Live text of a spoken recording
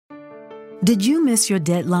Did you miss your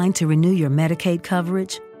deadline to renew your Medicaid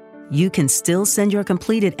coverage? You can still send your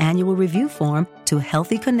completed annual review form to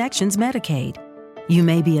Healthy Connections Medicaid. You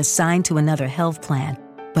may be assigned to another health plan,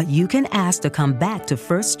 but you can ask to come back to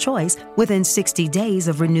First Choice within 60 days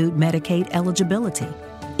of renewed Medicaid eligibility.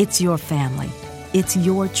 It's your family. It's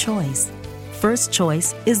your choice. First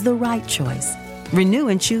Choice is the right choice. Renew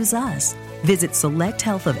and choose us. Visit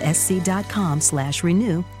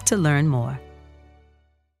selecthealthofsc.com/renew to learn more.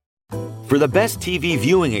 For the best TV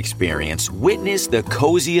viewing experience, witness the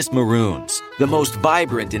coziest maroons, the most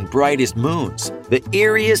vibrant and brightest moons, the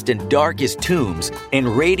eeriest and darkest tombs, and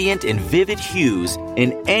radiant and vivid hues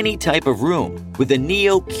in any type of room with the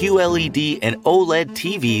Neo QLED and OLED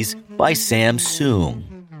TVs by Samsung.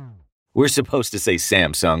 We're supposed to say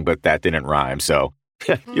Samsung, but that didn't rhyme, so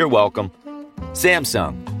you're welcome.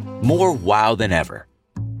 Samsung, more wow than ever.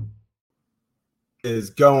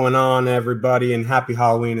 Is going on, everybody, and happy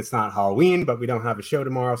Halloween. It's not Halloween, but we don't have a show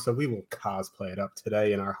tomorrow, so we will cosplay it up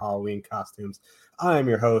today in our Halloween costumes. I am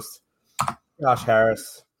your host, Josh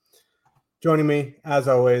Harris. Joining me, as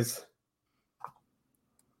always,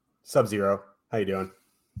 Sub-Zero. How you doing?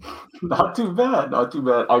 Not too bad.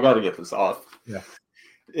 I got to get this off. Yeah,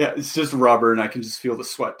 it's just rubber, and I can just feel the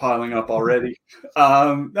sweat piling up already.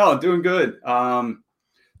 No, doing good.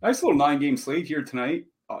 Nice little 9-game slate here tonight.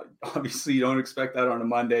 Obviously, you don't expect that on a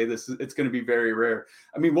Monday. It's going to be very rare.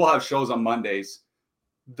 I mean, we'll have shows on Mondays.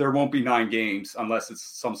 There won't be 9 games unless it's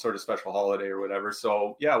some sort of special holiday or whatever.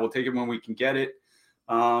 So, yeah, we'll take it when we can get it.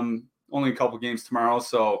 Only a couple games tomorrow,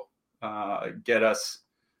 so get us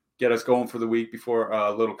going for the week before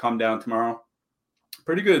a little come down tomorrow.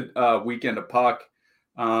 Pretty good weekend of puck.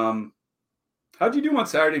 How'd you do on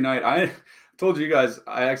Saturday night? I told you guys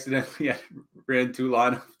I accidentally ran two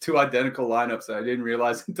identical lineups that I didn't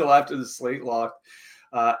realize until after the slate locked.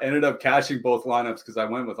 Ended up cashing both lineups because I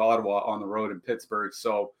went with Ottawa on the road in Pittsburgh.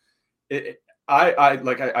 So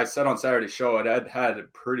I said on Saturday's show, it had a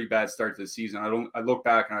pretty bad start to the season. I look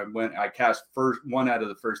back and I cashed one out of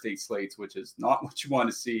the first 8 slates, which is not what you want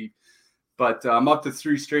to see. But I'm up to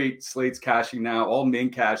 3 straight slates cashing now, all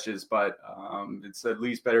min cashes. But it's at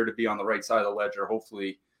least better to be on the right side of the ledger.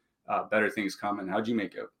 Hopefully, better things coming. How'd you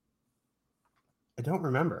make it? I don't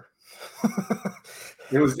remember.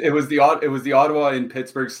 It was the Ottawa and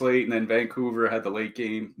Pittsburgh slate, and then Vancouver had the late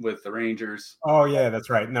game with the Rangers. Oh yeah, that's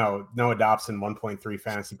right. No, Noah Dobson 1.3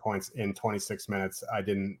 fantasy points in 26 minutes. I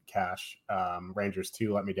didn't cash. Rangers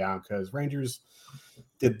 2 let me down because Rangers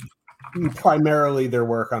did primarily their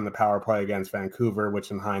work on the power play against Vancouver,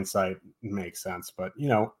 which in hindsight makes sense. But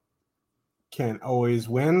can't always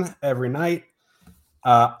win every night.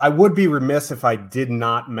 I would be remiss if I did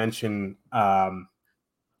not mention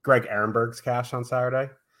Greg Ehrenberg's cash on Saturday.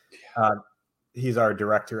 He's our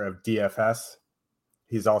director of DFS.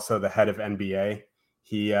 He's also the head of NBA.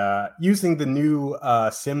 He using the new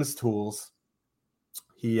Sims tools,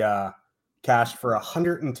 he cashed for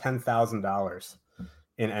 $110,000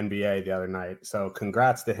 in NBA the other night. So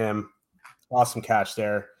congrats to him. Awesome cash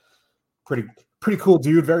there. Pretty cool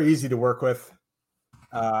dude. Very easy to work with.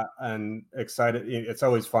 And excited. It's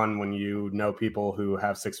always fun when you know people who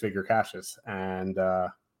have 6-figure cashes, and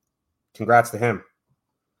congrats to him.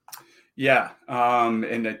 Yeah.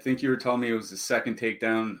 And I think you were telling me it was the second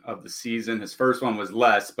takedown of the season. His first one was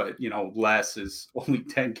less, but less is only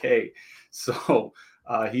 10K. So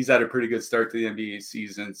he's had a pretty good start to the NBA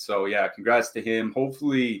season. So yeah, congrats to him.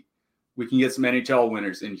 Hopefully we can get some NHL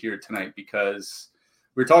winners in here tonight, because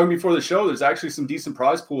we were talking before the show, there's actually some decent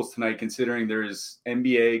prize pools tonight, considering there's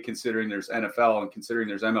NBA, considering there's NFL, and considering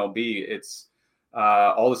there's MLB. It's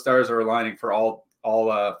all the stars are aligning for all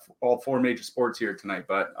 4 major sports here tonight.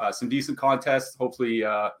 But some decent contests. Hopefully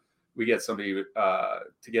we get somebody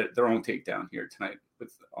to get their own takedown here tonight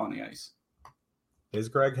on the ice. Is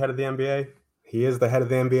Greg head of the NBA? He is the head of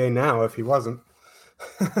the NBA now, if he wasn't.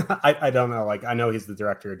 I don't know. I know he's the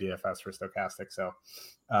director of DFS for Stochastic, so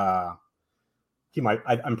he might.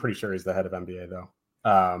 I'm pretty sure he's the head of NBA, though.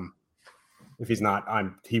 If he's not,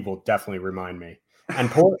 he will definitely remind me.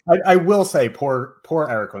 And I will say, poor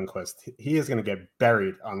Eric Lindquist. He is going to get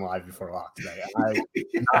buried on Live Before Lock today.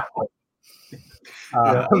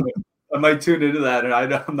 I might tune into that, and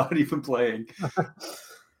I'm not even playing.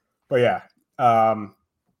 But yeah,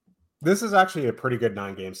 this is actually a pretty good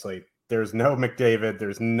 9-game slate. There's no McDavid.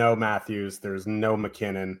 There's no Matthews. There's no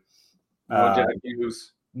McKinnon. No Jack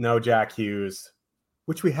Hughes. No Jack Hughes,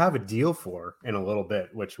 which we have a deal for in a little bit,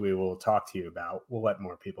 which we will talk to you about. We'll let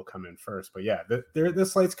more people come in first. But yeah,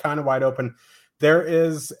 this slate's kind of wide open. There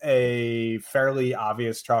is a fairly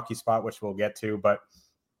obvious chalky spot, which we'll get to, but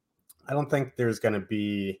I don't think there's going to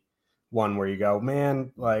be one where you go,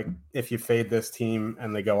 man, like if you fade this team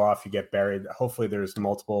and they go off, you get buried. Hopefully there's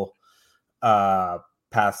multiple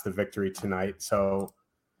paths to victory tonight. So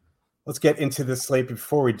let's get into this slate.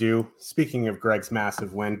 Before we do, speaking of Greg's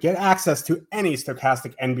massive win, get access to any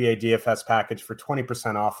Stochastic NBA DFS package for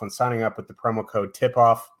 20% off when signing up with the promo code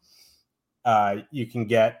TIPOFF. You can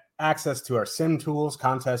get access to our sim tools,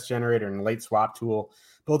 contest generator, and late swap tool.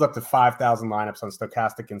 Build up to 5,000 lineups on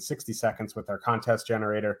Stochastic in 60 seconds with our contest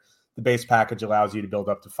generator. The base package allows you to build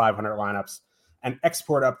up to 500 lineups and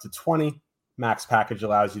export up to 20. Max package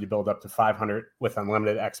allows you to build up to 500 with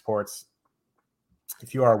unlimited exports.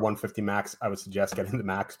 If you are 150 max, I would suggest getting the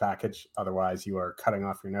max package. Otherwise, you are cutting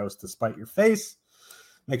off your nose to spite your face.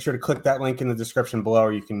 Make sure to click that link in the description below,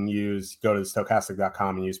 or you can go to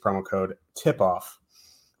stochastic.com and use promo code TIPOFF.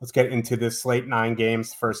 Let's get into this slate. 9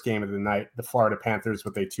 games. First game of the night, the Florida Panthers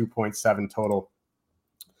with a 2.7 total.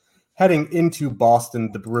 Heading into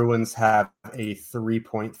Boston, the Bruins have a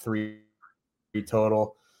 3.3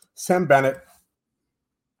 total. Sam Bennett,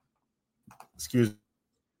 excuse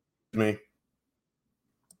me,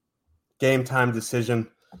 game time decision.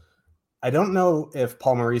 I don't know if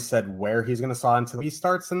Paul Maurice said where he's going to slot until he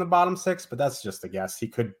starts in the bottom 6, but that's just a guess. He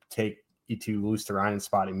could take E2 Luosterainen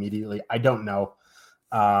spot immediately. I don't know.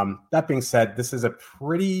 That being said, this is a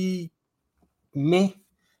pretty meh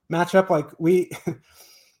matchup. Like we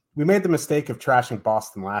made the mistake of trashing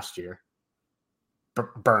Boston last year.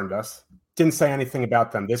 Burned us. Didn't say anything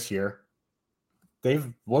about them this year.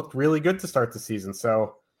 They've looked really good to start the season.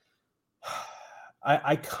 So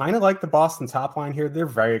I kind of like the Boston top line here. They're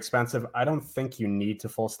very expensive. I don't think you need to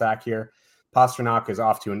full stack here. Pastrnak is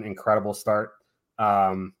off to an incredible start.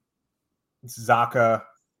 Zacha,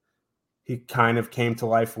 he kind of came to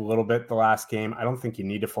life a little bit the last game. I don't think you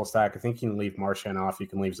need a full stack. I think you can leave Marchand off. You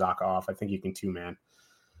can leave Zacha off. I think you can two-man.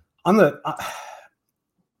 On the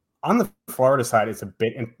Florida side, it's a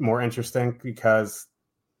bit more interesting because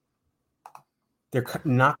they're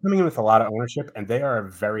not coming in with a lot of ownership, and they are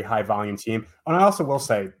a very high-volume team. And I also will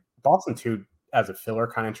say, Boston, too, as a filler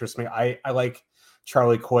kind of interests me. I like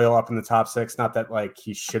Charlie Coyle up in the top 6. Not that, like,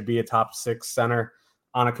 he should be a top 6 center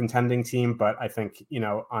on a contending team, but I think,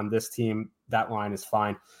 on this team, that line is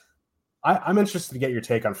fine. I'm interested to get your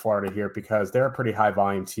take on Florida here because they're a pretty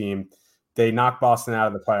high-volume team. They knocked Boston out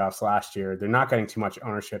of the playoffs last year. They're not getting too much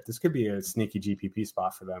ownership. This could be a sneaky GPP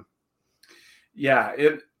spot for them. Yeah,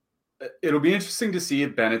 it'll be interesting to see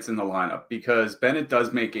if Bennett's in the lineup because Bennett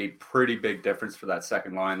does make a pretty big difference for that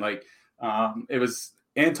second line. Like it was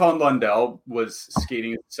Anton Lundell was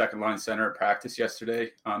skating at the second line center at practice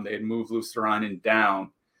yesterday. They had moved Luosterainen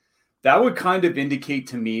down. That would kind of indicate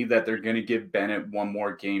to me that they're going to give Bennett one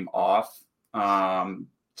more game off.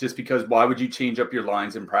 Just because why would you change up your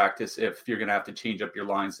lines in practice if you're going to have to change up your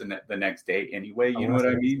lines the next day anyway? You know what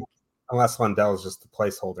I mean? Unless Lundell is just the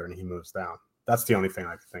placeholder and he moves down. That's the only thing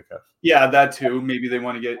I can think of. Yeah, that too. Maybe they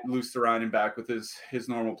want to get Luosterainen back with his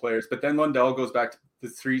normal players. But then Lundell goes back to the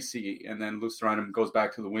 3C, and then Luosterainen goes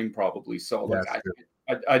back to the wing probably. So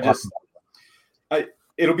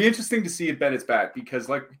it'll be interesting to see if Bennett's back because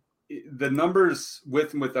like the numbers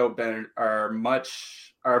with and without Bennett are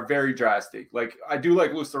very drastic. Like I do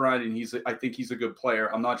like Luosterainen. I think he's a good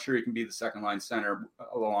player. I'm not sure he can be the second line center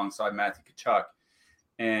alongside Matthew Tkachuk.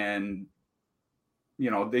 And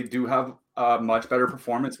they do have a much better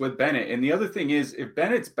performance with Bennett. And the other thing is, if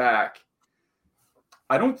Bennett's back,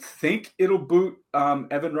 I don't think it'll boot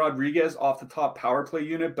Evan Rodriguez off the top power play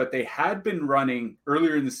unit, but they had been running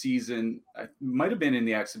earlier in the season. It might have been in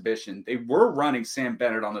the exhibition. They were running Sam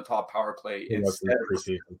Bennett on the top power play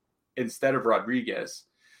instead of Rodriguez.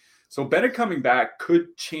 So Bennett coming back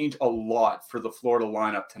could change a lot for the Florida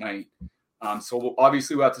lineup tonight. So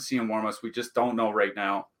obviously we'll have to see in warm-ups. We just don't know right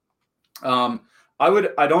now.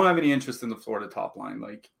 I don't have any interest in the Florida top line.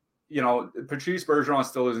 Like, Patrice Bergeron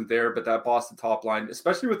still isn't there, but that Boston top line,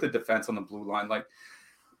 especially with the defense on the blue line, like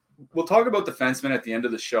we'll talk about defensemen at the end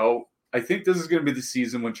of the show. I think this is going to be the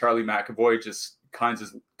season when Charlie McAvoy just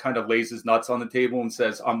kind of lays his nuts on the table and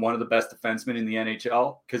says, I'm one of the best defensemen in the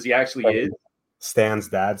NHL, because he actually is. Stan's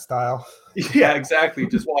dad style. Yeah, exactly.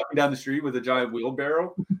 Just walking down the street with a giant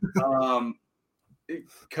wheelbarrow.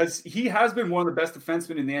 Because he has been one of the best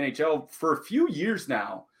defensemen in the NHL for a few years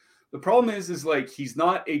now. The problem is like he's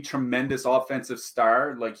not a tremendous offensive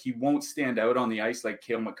star. Like he won't stand out on the ice like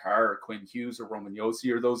Cale Makar or Quinn Hughes or Roman Josi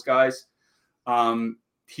or those guys.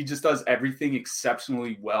 He just does everything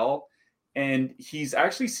exceptionally well. And he's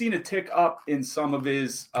actually seen a tick up in some of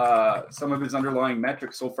his underlying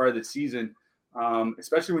metrics so far this season,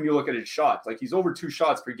 especially when you look at his shots. Like he's over 2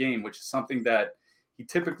 shots per game, which is something that he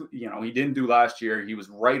typically, he didn't do last year. He was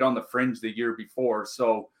right on the fringe the year before.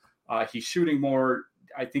 So He's shooting more.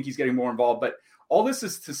 I think he's getting more involved. But all this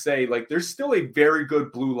is to say, like, there's still a very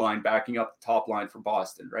good blue line backing up the top line for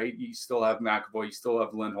Boston, right? You still have McAvoy, you still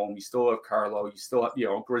have Lindholm, you still have Carlo, you still have,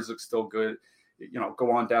 Grzelcyk's still good.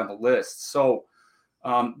 Go on down the list. So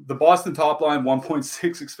the Boston top line,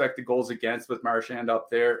 1.6 expected goals against with Marchand up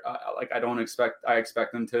there. I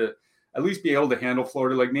expect them to at least be able to handle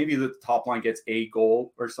Florida. Like maybe the top line gets a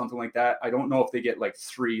goal or something like that. I don't know if they get like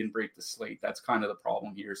 3 and break the slate. That's kind of the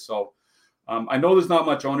problem here. So I know there's not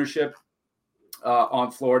much ownership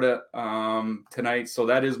on Florida tonight. So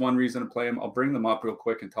that is one reason to play them. I'll bring them up real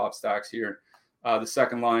quick in top stacks here. The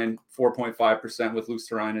second line, 4.5% with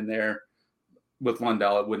Luostarinen in there. With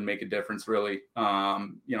Lundell, it wouldn't make a difference really.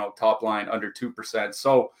 Top line under 2%.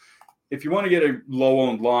 So if you want to get a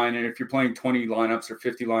low-owned line, and if you're playing 20 lineups or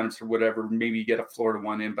 50 lineups or whatever, maybe you get a Florida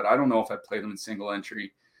one in, but I don't know if I play them in single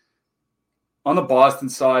entry. On the Boston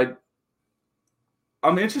side,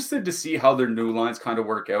 I'm interested to see how their new lines kind of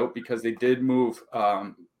work out because they did move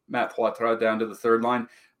Matt Poitras down to the third line.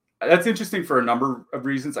 That's interesting for a number of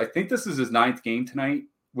reasons. I think this is his 9th game tonight.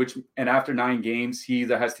 And after 9 games, he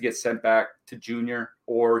either has to get sent back to junior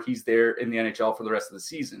or he's there in the NHL for the rest of the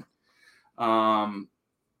season.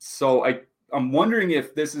 So I'm wondering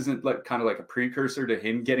if this isn't kind of like a precursor to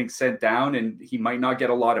him getting sent down and he might not get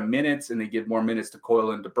a lot of minutes and they give more minutes to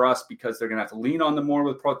Coyle and DeBrusk because they're going to have to lean on them more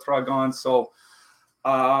with Poitras gone. So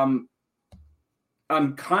I'm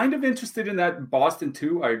kind of interested in that Boston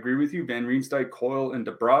too. I agree with you, Van Riemsdyk, Coyle, and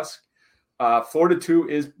DeBrusk. Florida 2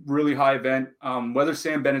 is really high event. Whether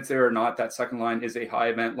Sam Bennett's there or not, that second line is a high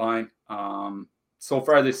event line. So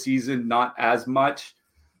far this season, not as much.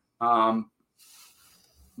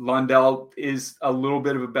 Lundell is a little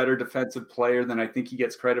bit of a better defensive player than I think he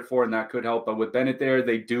gets credit for, and that could help. But with Bennett there,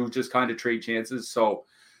 they do just kind of trade chances. So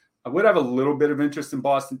I would have a little bit of interest in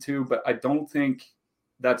Boston too, but I don't think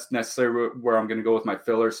that's necessarily where I'm going to go with my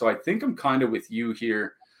filler. So I think I'm kind of with you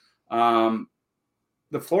here.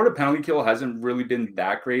 The Florida penalty kill hasn't really been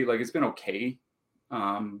that great. Like it's been okay.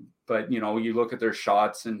 But you look at their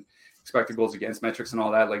shots and expected goals against metrics and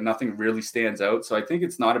all that, like nothing really stands out. So I think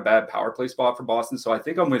it's not a bad power play spot for Boston. So I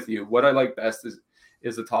think I'm with you. What I like best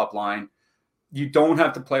is the top line. You don't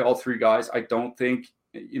have to play all 3 guys. I don't think,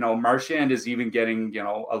 Marchand is even getting,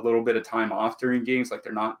 a little bit of time off during games. Like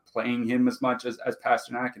they're not playing him as much as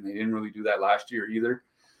Pasternak, and they didn't really do that last year either.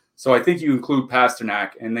 So I think you include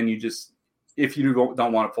Pasternak, and then you just, if you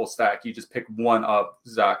don't want a full stack, you just pick one of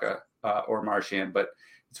Zacha or Marchand. But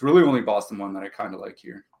it's really only Boston one that I kind of like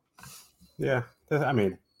here. Yeah, I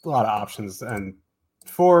mean, a lot of options. And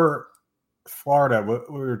for Florida,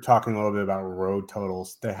 we were talking a little bit about road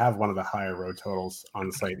totals. They have one of the higher road totals on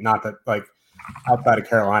the slate. Not that, like, outside of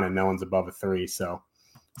Carolina, no one's above a 3. So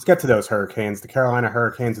let's get to those Hurricanes. The Carolina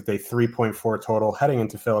Hurricanes with a 3.4 total heading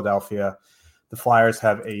into Philadelphia. The Flyers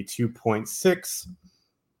have a 2.6.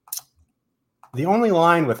 The only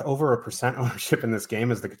line with over 1% ownership in this game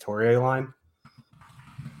is the Couturier line.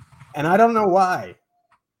 And I don't know why.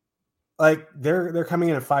 Like they're coming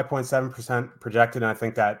in at 5.7% projected, and I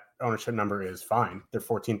think that ownership number is fine. They're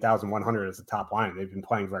 14,100 as the top line. They've been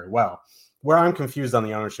playing very well. Where I'm confused on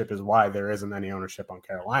the ownership is why there isn't any ownership on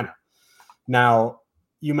Carolina. Now,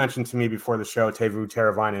 you mentioned to me before the show, Teuvo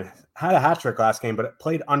Teravainen had a hat trick last game, but it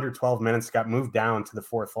played under 12 minutes, got moved down to the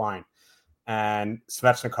 4th line. And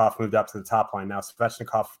Svechnikov moved up to the top line. Now,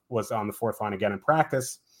 Svechnikov was on the 4th line again in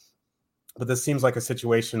practice, but this seems like a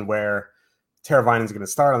situation where Teravainen is going to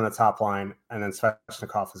start on the top line, and then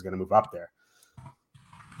Svechnikov is going to move up there.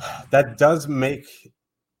 That does make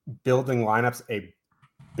building lineups a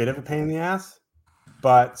bit of a pain in the ass,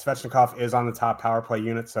 but Svechnikov is on the top power play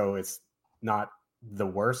unit, so it's not the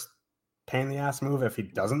worst pain in the ass move if he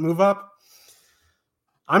doesn't move up.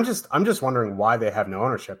 I'm just wondering why they have no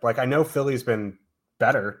ownership. Like, I know Philly's been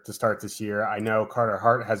better to start this year. I know Carter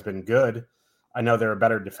Hart has been good. I know they're a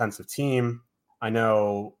better defensive team. I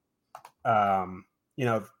know,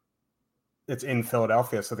 it's in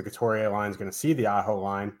Philadelphia, so the Couturier line is going to see the Aho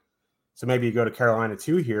line. So maybe you go to Carolina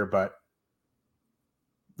 2 here, but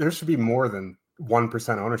there should be more than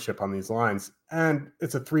 1% ownership on these lines. And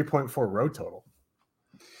it's a 3.4 road total.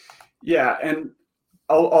 Yeah, and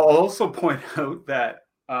I'll also point out that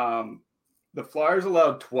the Flyers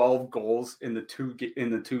allowed 12 goals in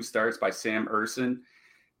the two starts by Sam Ersson.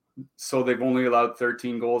 So they've only allowed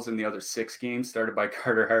 13 goals in the other 6 games started by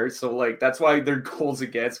Carter Hart. So like that's why their goals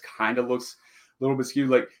against kind of looks a little bit skewed.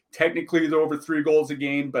 Like technically they're over 3 goals a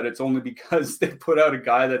game, but it's only because they put out a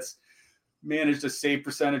guy that's managed a save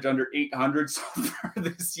percentage under 800 so far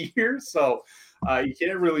this year. So you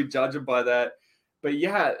can't really judge them by that. But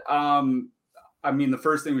yeah, I mean, the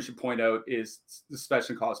first thing we should point out is the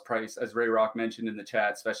Svechnikov's price, as Ray Rock mentioned in the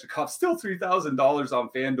chat. Svechnikov still $3,000 on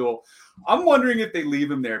FanDuel. I'm wondering if they leave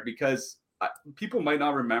him there because people might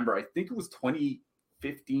not remember. I think it was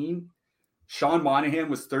 2015. Sean Monahan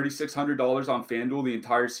was $3,600 on FanDuel the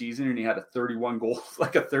entire season, and he had a 31 goal,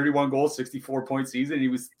 64-point season. He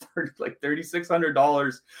was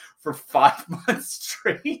 $3,600 for 5 months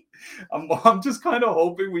straight. I'm just kind of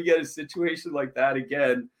hoping we get a situation like that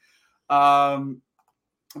again.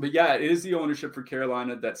 But yeah, it is the ownership for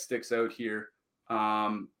Carolina that sticks out here.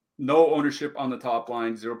 No ownership on the top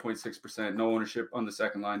line, 0.6%. No ownership on the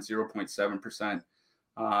second line, 0.7%.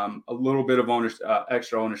 A little bit of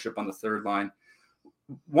extra ownership on the third line.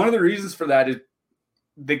 One of the reasons for that is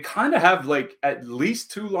they kind of have like at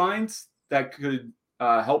least two lines that could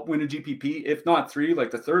help win a GPP, if not three.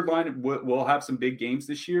 Like the third line will have some big games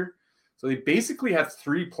this year. So they basically have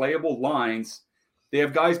three playable lines. They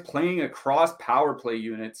have guys playing across power play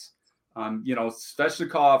units.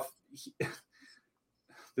 Svechnikov,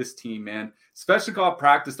 this team, man. Svechnikov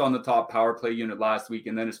practiced on the top power play unit last week,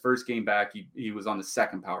 and then his first game back, he was on the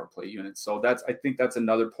second power play unit. So I think that's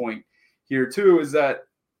another point here too, is that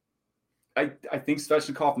I think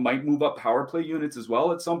Svechnikov might move up power play units as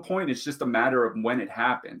well at some point. It's just a matter of when it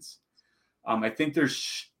happens. I think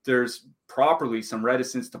there's properly some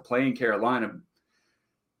reticence to play in Carolina.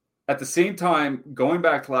 At the same time, going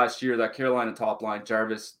back to last year, that Carolina top line,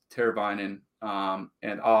 Jarvis, Teravainen,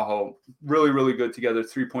 and Aho, really, really good together.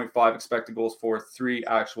 3.5 expected goals for, 3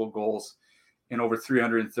 actual goals in over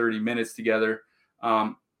 330 minutes together.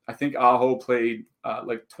 I think Aho played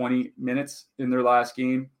 20 minutes in their last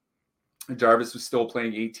game. Jarvis was still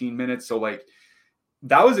playing 18 minutes. So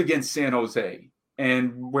that was against San Jose,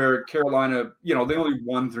 and where Carolina, they only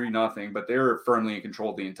won 3-0, but they were firmly in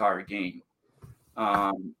control the entire game.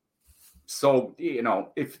 So,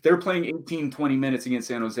 if they're playing 18, 20 minutes against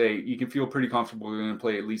San Jose, you can feel pretty comfortable they're going to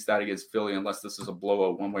play at least that against Philly, unless this is a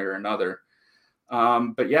blowout one way or another.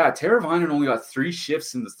 But yeah, Teravainen only got 3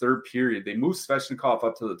 shifts in the third period. They moved Svechnikov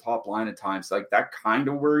up to the top line at times. That kind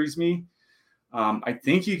of worries me. I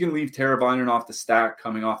think you can leave Teravainen off the stack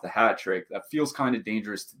coming off the hat trick. That feels kind of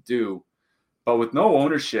dangerous to do. But with no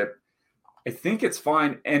ownership, I think it's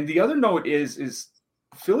fine. And the other note is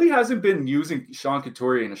Philly hasn't been using Sean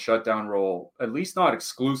Couturier in a shutdown role, at least not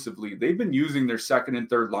exclusively. They've been using their second and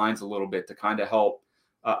third lines a little bit to kind of help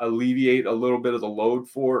alleviate a little bit of the load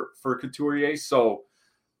for Couturier. So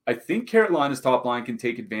I think Carolina's top line can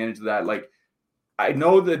take advantage of that. I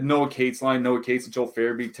know that Noah Cates and Joel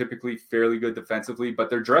Farabee typically fairly good defensively, but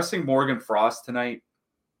they're dressing Morgan Frost tonight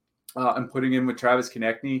and putting in with Travis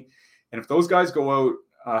Konechny. And if those guys go out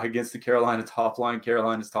against the Carolina's top line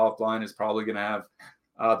is probably going to have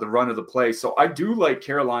the run of the play. So I do like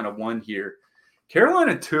Carolina 1 here.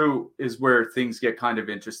 Carolina 2 is where things get kind of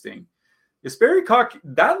interesting. Jesperi Koch,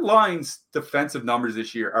 that line's defensive numbers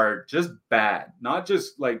this year are just bad. Not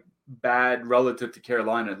just bad relative to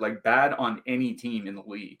Carolina, bad on any team in the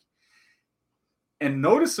league. And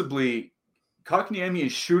noticeably, Kotkaniemi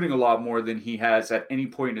is shooting a lot more than he has at any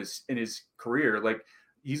point in his career.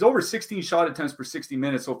 He's over 16 shot attempts per 60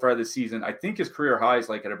 minutes so far this season. I think his career high is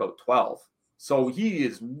at about 12. So he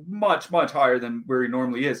is much, much higher than where he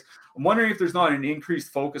normally is. I'm wondering if there's not an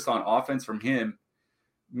increased focus on offense from him.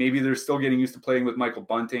 Maybe they're still getting used to playing with Michael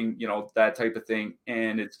Bunting, that type of thing.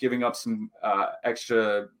 And it's giving up some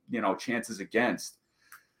extra, chances against.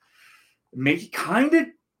 Kind of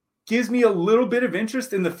gives me a little bit of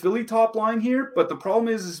interest in the Philly top line here. But the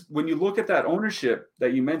problem is when you look at that ownership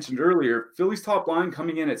that you mentioned earlier, Philly's top line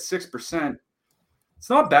coming in at 6%. It's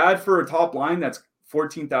not bad for a top line that's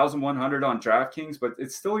 14,100 on DraftKings, but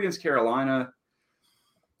it's still against Carolina.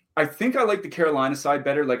 I think I like the Carolina side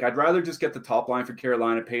better. I'd rather just get the top line for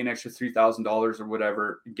Carolina, pay an extra $3,000 or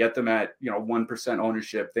whatever, get them at 1%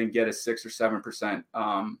 ownership, then get a 6 or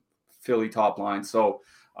 7% Philly top line. So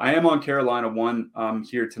I am on Carolina 1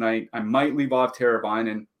 here tonight. I might leave off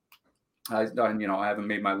Teravainen. I haven't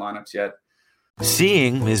made my lineups yet.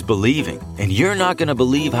 Seeing is believing, and you're not going to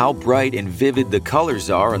believe how bright and vivid the colors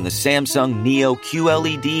are on the Samsung Neo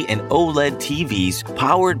QLED and OLED TVs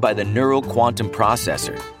powered by the Neural Quantum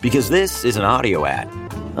Processor. Because this is an audio ad.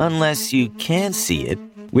 Unless you can see it,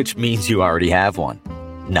 which means you already have one.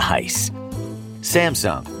 Nice.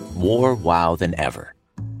 Samsung. More wow than ever.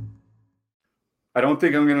 I don't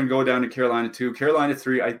think I'm going to go down to Carolina 2. Carolina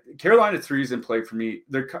 3. Carolina 3 is in play for me.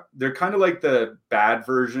 They're kind of like the bad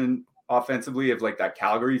version offensively of that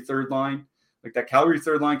Calgary third line. That Calgary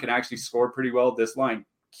third line can actually score pretty well. This line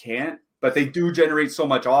can't, but they do generate so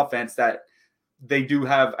much offense that they do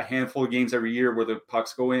have a handful of games every year where the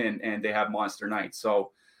pucks go in and they have monster nights.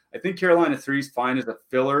 So I think Carolina 3 is fine as a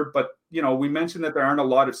filler, but, we mentioned that there aren't a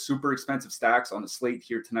lot of super expensive stacks on the slate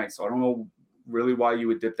here tonight, so I don't know really why you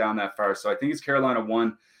would dip down that far. So I think it's Carolina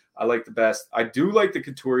 1. I like the best. I do like the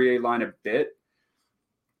Couturier line a bit.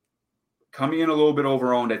 Coming in a little bit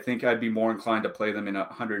over-owned, I think I'd be more inclined to play them in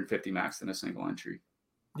 150 max than a single entry.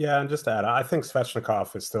 Yeah, and just to add, I think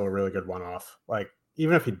Svechnikov is still a really good one-off. Like,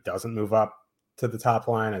 even if he doesn't move up to the top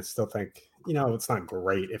line, I still think, it's not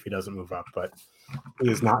great if he doesn't move up, but he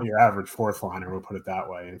is not your average fourth liner, we'll put it that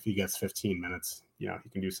way. And if he gets 15 minutes, he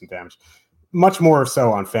can do some damage. Much more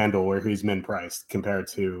so on FanDuel, where he's min-priced, compared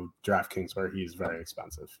to DraftKings, where he's very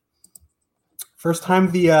expensive. First time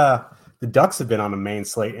the Ducks have been on a main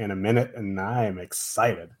slate in a minute, and I am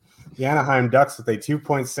excited. The Anaheim Ducks with a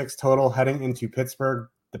 2.6 total heading into Pittsburgh.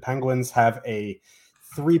 The Penguins have a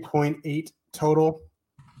 3.8 total.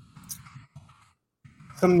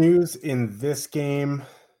 Some news in this game.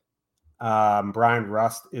 Brian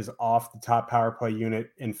Rust is off the top power play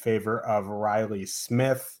unit in favor of Riley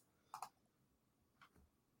Smith.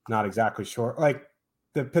 Not exactly sure. Like,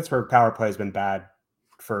 the Pittsburgh power play has been bad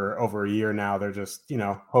for over a year now. They're just,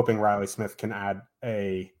 hoping Riley Smith can add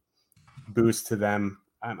a boost to them.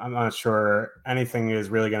 I'm not sure anything is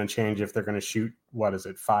really going to change if they're going to shoot,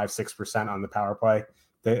 5-6% on the power play.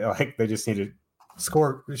 They just need to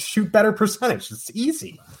shoot better percentage. It's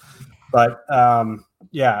easy. But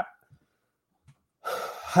yeah.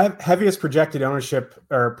 Heaviest projected ownership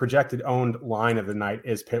or projected owned line of the night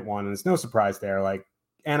is Pitt 1. And it's no surprise there. Like,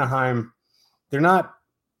 Anaheim, they're not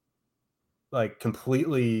like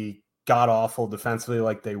completely god awful defensively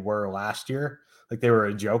like they were last year. Like, they were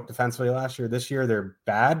a joke defensively last year. This year they're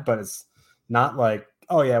bad, but it's not like,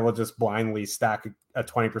 oh yeah, we'll just blindly stack a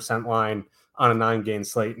 20% line on a 9-game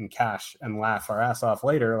slate and cash and laugh our ass off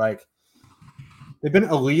later. Like, they've been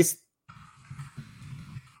at least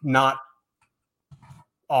not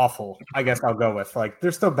awful, I guess I'll go with. Like,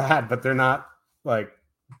 they're still bad, but they're not like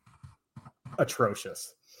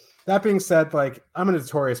atrocious. That being said, like, I'm a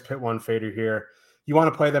notorious Pitt 1 fader here. You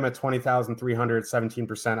want to play them at 20,300,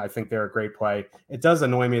 17%. I think they're a great play. It does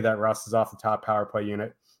annoy me that Russ is off the top power play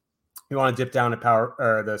unit. You want to dip down to power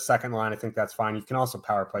or the second line, I think that's fine. You can also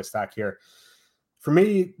power play stack here. For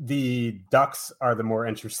me, the Ducks are the more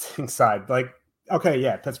interesting side. Like, okay,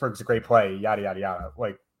 yeah, Pittsburgh's a great play, yada, yada, yada.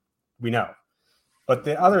 Like, we know. But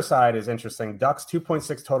the other side is interesting. Ducks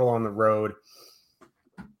 2.6 total on the road.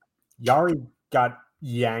 Yari got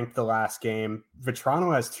yanked the last game.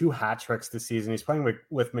 Vetrano has 2 hat tricks this season. He's playing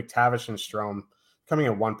with McTavish and Strome, coming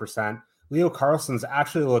at 1%. Leo Carlson's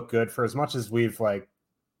actually looked good for as much as we've like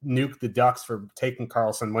nuked the Ducks for taking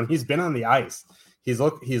Carlson. When he's been on the ice, he's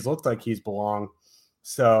looked like he's belonged.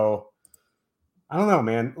 So I don't know,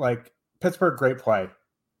 man. Like, Pittsburgh, great play,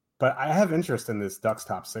 but I have interest in this Ducks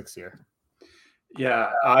top 6 here. Yeah,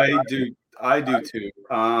 I do too.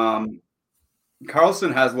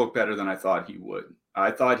 Carlson has looked better than I thought he would. I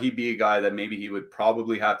thought he'd be a guy that maybe he would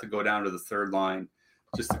probably have to go down to the third line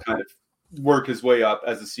just to kind of work his way up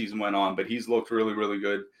as the season went on. But he's looked really, really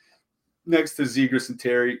good. Next to Zegras and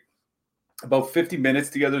Terry, about 50 minutes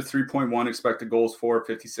together, 3.1 expected goals for,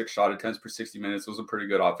 56 shot attempts per 60 minutes. Those are pretty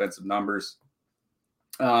good offensive numbers.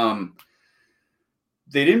 They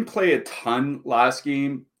didn't play a ton last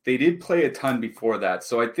game. They did play a ton before that.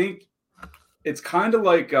 So I think it's kind of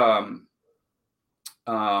like there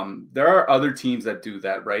are other teams that do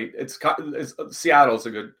that, right? Seattle's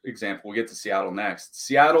a good example. We'll get to Seattle next.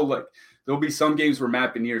 Seattle, like, there'll be some games where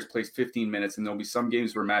Matt Beniers plays 15 minutes, and there'll be some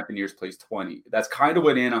games where Matt Beniers plays 20. That's kind of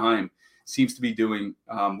what Anaheim seems to be doing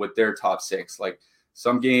with their top 6. Like,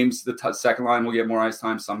 some games, the second line will get more ice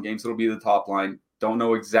time. Some games it'll be the top line. Don't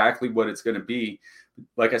know exactly what it's going to be.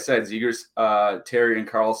 Like I said, Zegras, Terry, and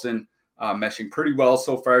Carlson meshing pretty well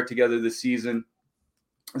so far together this season.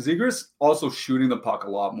 Zegras also shooting the puck a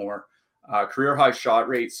lot more. Career high shot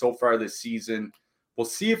rate so far this season. We'll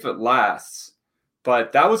see if it lasts.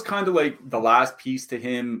 But that was kind of like the last piece to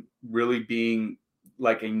him really being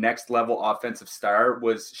like a next level offensive star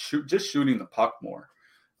was just shooting the puck more.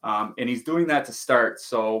 And he's doing that to start.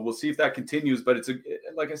 So we'll see if that continues. But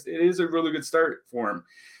like I said, it is a really good start for him.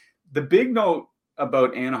 The big note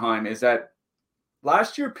about Anaheim is that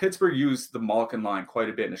last year Pittsburgh used the Malkin line quite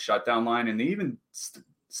a bit in a shutdown line, and they even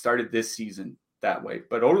started this season that way.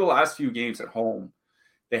 But over the last few games at home,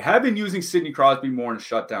 they have been using Sidney Crosby more in a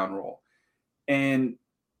shutdown role. And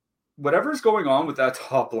whatever's going on with that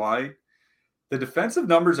top line, the defensive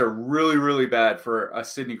numbers are really, really bad for a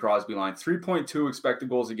Sidney Crosby line. 3.2 expected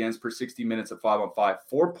goals against per 60 minutes at 5-on-5.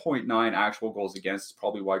 4.9 actual goals against is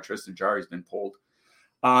probably why Tristan Jarry's been pulled.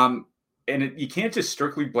 You can't just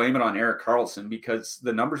strictly blame it on Erik Karlsson because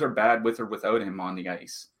the numbers are bad with or without him on the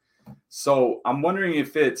ice. So I'm wondering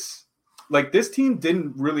if it's like this team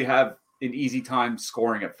didn't really have an easy time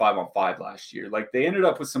scoring at 5-on-5 last year. Like they ended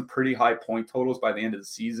up with some pretty high point totals by the end of the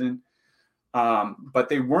season. But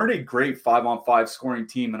they weren't a great 5-on-5 scoring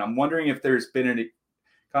team. And I'm wondering if there's been any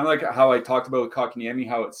kind of like how I talked about with Kotkaniemi,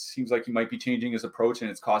 how it seems like he might be changing his approach and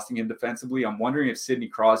it's costing him defensively. I'm wondering if Sidney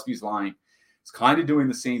Crosby's line is kind of doing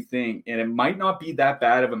the same thing. And it might not be that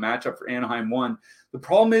bad of a matchup for Anaheim 1. The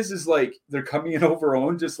problem is like they're coming in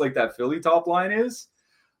over-owned just like that Philly top line is.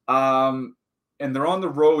 And they're on the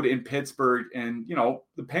road in Pittsburgh. And, you know,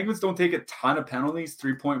 the Penguins don't take a ton of penalties,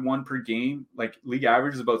 3.1 per game. Like league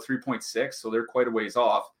average is about 3.6, so they're quite a ways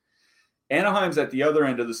off. Anaheim's at the other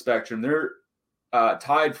end of the spectrum. They're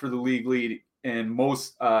tied for the league lead in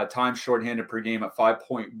most times shorthanded per game at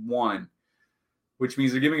 5.1, which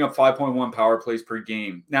means they're giving up 5.1 power plays per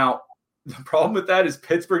game. Now, the problem with that is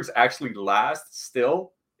Pittsburgh's actually last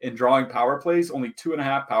still in drawing power plays, only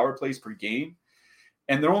 2.5 power plays per game.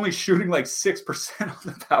 And they're only shooting like 6% on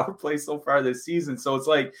the power play so far this season. So it's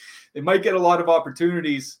like they might get a lot of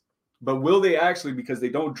opportunities, but will they actually, because they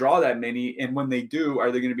don't draw that many? And when they do,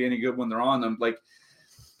 are they going to be any good when they're on them? Like,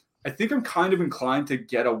 I think I'm kind of inclined to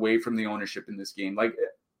get away from the ownership in this game. Like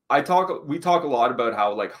we talk a lot about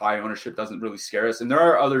how like high ownership doesn't really scare us. And there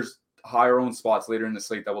are others higher owned spots later in the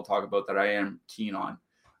slate that we'll talk about that I am keen on.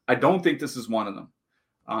 I don't think this is one of them.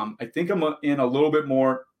 I think I'm in a little bit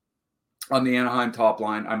more on the Anaheim top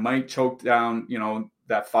line. I might choke down, you know,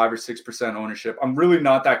 that 5 or 6% ownership. I'm really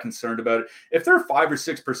not that concerned about it. If they're 5 or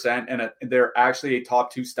 6% and they're actually a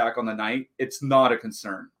top 2 stack on the night, it's not a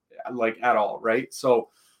concern, like at all, right? So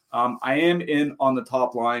I am in on the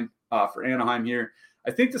top line for Anaheim here.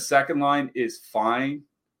 I think the second line is fine.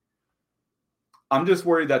 I'm just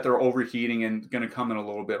worried that they're overheating and going to come in a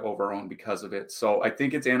little bit over-owned because of it. So I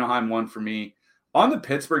think it's Anaheim 1 for me. On the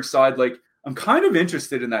Pittsburgh side, like, I'm kind of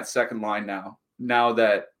interested in that second line now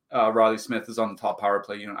that Riley Smith is on the top power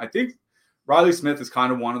play unit. I think Riley Smith is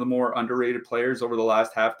kind of one of the more underrated players over the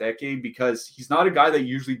last half decade because he's not a guy that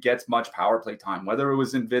usually gets much power play time, whether it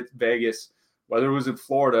was in Vegas, whether it was in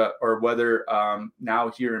Florida, or whether now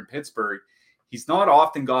here in Pittsburgh. He's not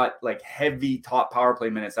often got like heavy top power play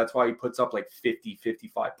minutes. That's why he puts up like 50,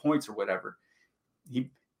 55 points or whatever.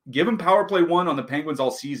 Give him power play 1 on the Penguins all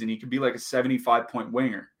season. He could be like a 75-point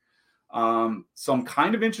winger. So I'm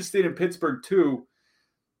kind of interested in Pittsburgh too.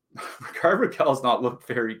 Rickard Rakell's not looked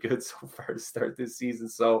very good so far to start this season,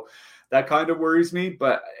 so that kind of worries me.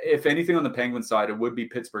 But if anything on the Penguin side, it would be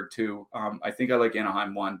Pittsburgh too. I think I like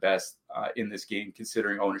Anaheim 1 best in this game,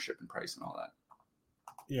 considering ownership and price and all that.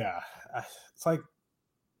 Yeah, it's like,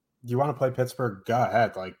 do you want to play Pittsburgh? Go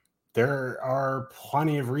ahead. Like, there are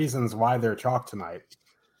plenty of reasons why they're chalk tonight.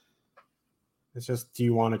 It's just, do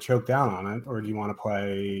you want to choke down on it, or do you want to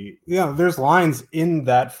play? There's lines in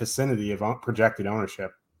that vicinity of projected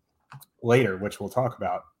ownership later, which we'll talk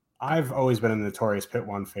about. I've always been a notorious Pit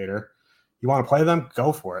 1 fader. You want to play them?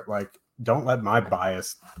 Go for it. Like, don't let my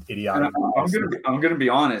bias idiotic. I'm gonna be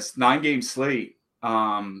honest. 9-game slate.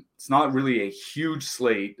 It's not really a huge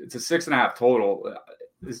slate. It's a 6.5 total.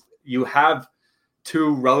 You have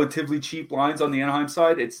 2 relatively cheap lines on the Anaheim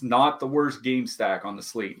side. It's not the worst game stack on the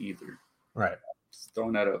slate either. Right. Just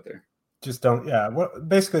throwing that out there. Just don't. Yeah.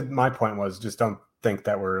 Basically, my point was just don't think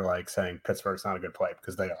that we're like saying Pittsburgh's not a good play,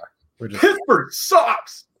 because they are. Pittsburgh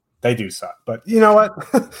sucks. They do suck. But you know what?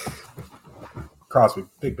 Crosby,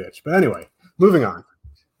 big bitch. But anyway, moving on.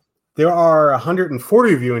 There are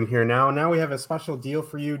 140 of you in here now. Now we have a special deal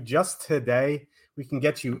for you just today. We can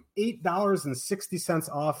get you $8.60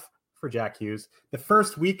 off for Jack Hughes. The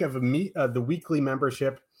first week of the weekly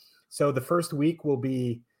membership. So the first week will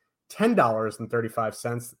be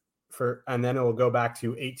 $10.35 and then it will go back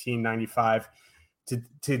to $18.95.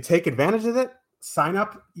 To take advantage of it, sign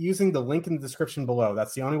up using the link in the description below.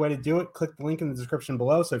 That's the only way to do it. Click the link in the description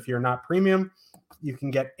below. So if you're not premium, you can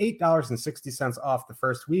get $8.60 off the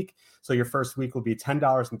first week. So your first week will be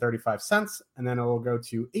 $10.35, and then it will go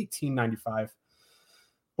to $18.95.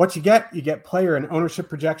 What you get player and ownership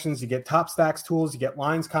projections, you get top stacks tools, you get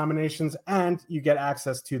lines combinations, and you get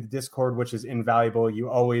access to the Discord, which is invaluable. You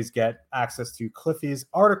always get access to Cliffy's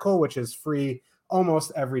article, which is free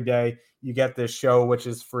almost every day. You get this show, which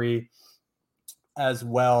is free as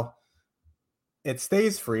well. It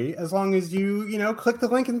stays free as long as you click the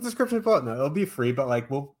link in the description below. No, it'll be free, but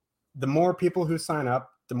the more people who sign up,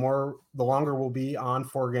 the longer we'll be on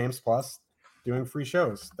 4 Games Plus doing free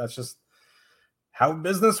shows. That's just how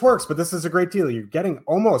business works. But this is a great deal. You're getting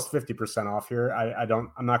almost 50% off here.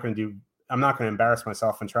 I'm not going to embarrass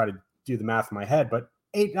myself and try to do the math in my head, but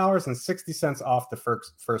 $8.60 off the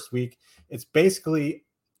first week. It's basically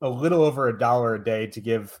a little over $1 a day to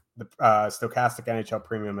give the Stochastic NHL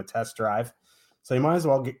Premium a test drive. So you might as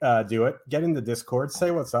well do it. Get in the Discord,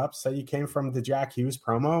 say what's up, say you came from the Jack Hughes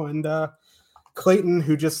promo, and Clayton,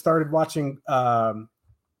 who just started watching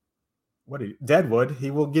Deadwood, he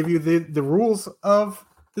will give you the rules of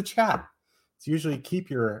the chat. It's usually keep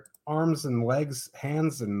your arms and legs,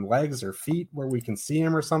 hands and legs or feet where we can see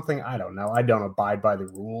him or something. I don't know. I don't abide by the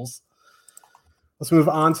rules. Let's move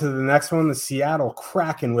on to the next one. The Seattle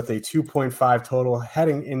Kraken with a 2.5 total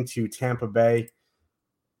heading into Tampa Bay.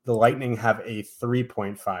 The Lightning have a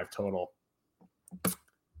 3.5 total.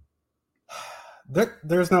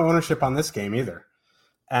 There's no ownership on this game either.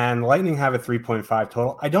 And Lightning have a 3.5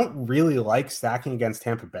 total. I don't really like stacking against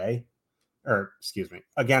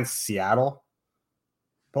against Seattle.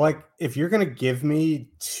 But like, if you're going to give me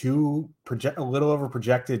a little over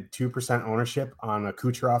projected 2% ownership on a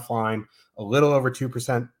Kucherov line, a little over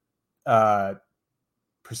 2%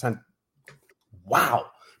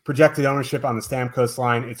 projected ownership on the Stamkos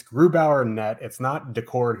line, it's Grubauer and net. It's not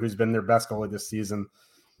Decord, who's been their best goalie this season.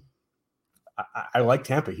 I like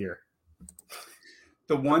Tampa here.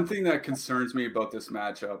 The one thing that concerns me about this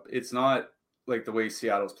matchup, it's not like the way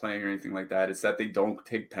Seattle's playing or anything like that. It's that they don't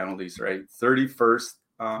take penalties, right? 31st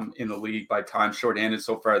in the league by time shorthanded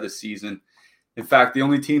so far this season. In fact, the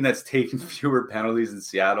only team that's taken fewer penalties in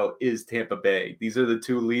Seattle is Tampa Bay. These are the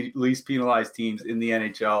two least penalized teams in the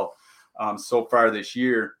NHL so far this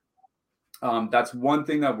year. That's one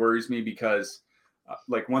thing that worries me because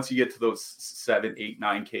like once you get to those 7, 8,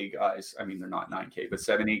 9K guys, I mean, they're not 9K, but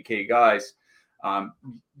 7, 8K guys,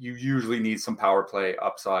 you usually need some power play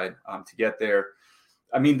upside to get there.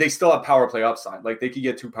 I mean, they still have power play upside. Like they could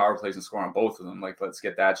get 2 power plays and score on both of them. Like, let's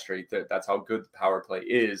get that straight. That's how good the power play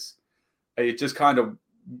is. It just kind of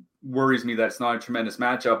worries me that it's not a tremendous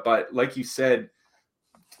matchup. But like you said,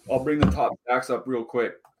 I'll bring the top stacks up real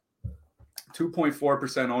quick.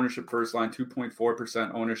 2.4% ownership first line,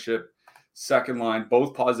 2.4% ownership second line,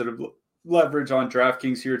 both positive leverage on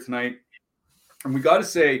DraftKings here tonight. And we got to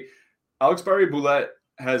say, Alex Barré-Boulet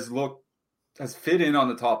has fit in on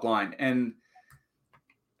the top line. And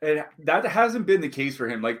that hasn't been the case for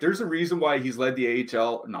him. Like, there's a reason why he's not led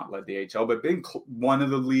the AHL, but been one of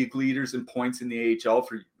the league leaders in points in the AHL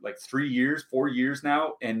for like 4 years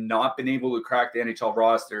now, and not been able to crack the NHL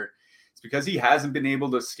roster. It's because he hasn't been able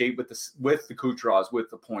to skate with the Kucherovs, with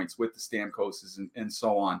the points, with the Stamkoses, and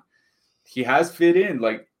so on. He has fit in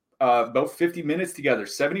like about 50 minutes together,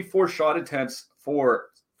 74 shot attempts for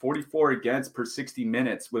 44 against per 60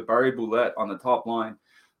 minutes with Barré-Boulet on the top line.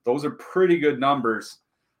 Those are pretty good numbers.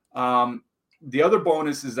 The other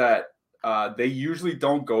bonus is that they usually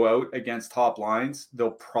don't go out against top lines.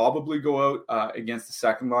 They'll probably go out against the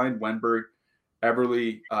second line, Wenberg,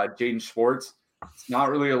 Eberle, Jaden Schwartz. It's not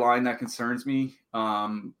really a line that concerns me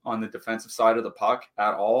on the defensive side of the puck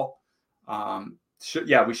at all.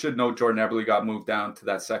 We should note Jordan Eberle got moved down to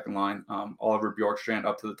that second line. Oliver Bjorkstrand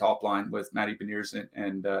up to the top line with Matty Beniers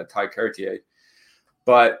and Ty Cartier.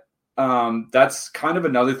 But that's kind of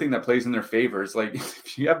another thing that plays in their favor. Is like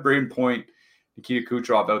if you have Braden Point, Nikita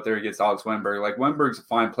Kucherov out there against Alex Wenberg, like Wenberg's a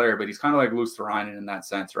fine player, but he's kind of like Luosterainen in that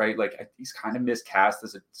sense, right? Like he's kind of miscast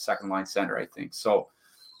as a second line center, I think. So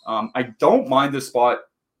I don't mind this spot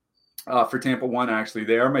for Tampa 1, actually.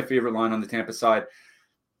 They are my favorite line on the Tampa side.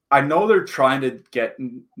 I know they're trying to get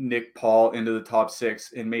Nick Paul into the top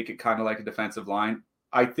 6 and make it kind of like a defensive line.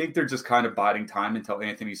 I think they're just kind of biding time until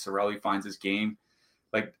Anthony Cirelli finds his game.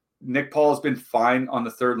 Like, Nick Paul has been fine on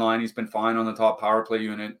the third line. He's been fine on the top power play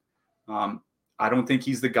unit. I don't think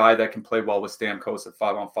he's the guy that can play well with Stamkos at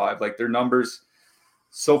 5-on-5. Like, their numbers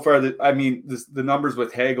so far, the numbers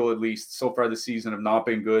with Hagel, at least so far this season, have not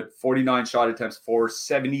been good. 49 shot attempts for,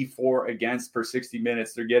 74 against per 60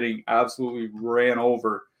 minutes. They're getting absolutely ran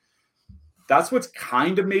over. That's what's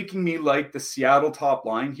kind of making me like the Seattle top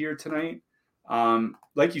line here tonight.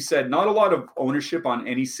 Like you said, not a lot of ownership on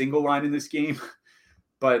any single line in this game,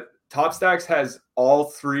 but Top Stacks has all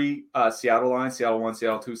 3 Seattle lines, Seattle 1,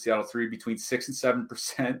 Seattle 2, Seattle 3, between 6 and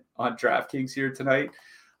 7% on DraftKings here tonight.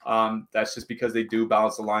 That's just because they do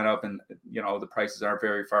balance the lineup, and the prices aren't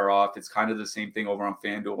very far off. It's kind of the same thing over on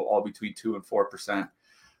FanDuel, all between 2 and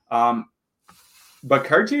 4%. But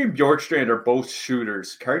Cartier and Bjorkstrand are both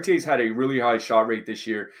shooters. Cartier's had a really high shot rate this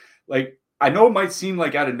year. Like, I know it might seem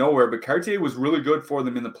like out of nowhere, but Cartier was really good for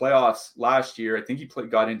them in the playoffs last year. I think he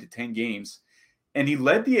got into 10 games. And he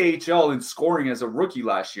led the AHL in scoring as a rookie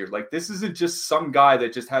last year. Like, this isn't just some guy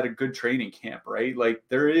that just had a good training camp, right? Like,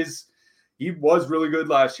 he was really good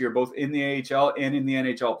last year, both in the AHL and in the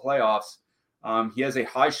NHL playoffs. He has a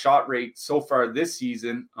high shot rate so far this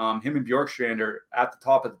season. Him and Bjorkstrand are at the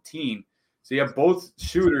top of the team. So you have both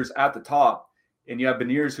shooters at the top, and you have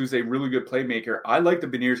Beniers, who's a really good playmaker. I like the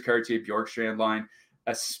Beniers, Cartier, Bjorkstrand line,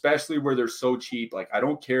 especially where they're so cheap. Like, I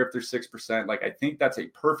don't care if they're 6%. Like, I think that's a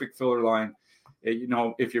perfect filler line.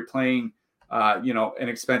 If you're playing, an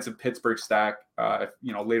expensive Pittsburgh stack,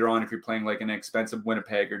 later on, if you're playing like an expensive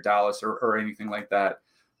Winnipeg or Dallas or anything like that,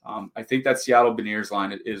 I think that Seattle Beniers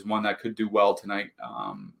line is one that could do well tonight.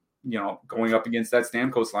 Going up against that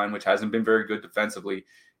Stamkos line, which hasn't been very good defensively,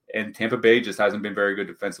 and Tampa Bay just hasn't been very good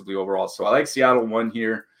defensively overall. So I like Seattle 1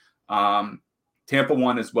 here. Tampa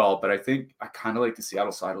 1 as well, but I think I kind of like the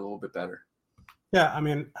Seattle side a little bit better. Yeah, I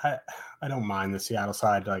mean, I don't mind the Seattle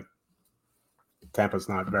side. Like, Tampa's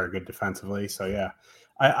not very good defensively, so yeah,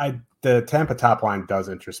 the Tampa top line does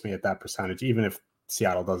interest me at that percentage, even if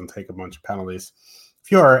Seattle doesn't take a bunch of penalties.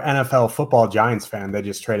 If you're an NFL football Giants fan, they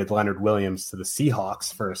just traded Leonard Williams to the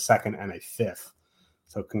Seahawks for a 2nd and a 5th.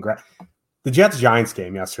 So congrats. The Jets-Giants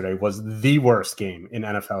game yesterday was the worst game in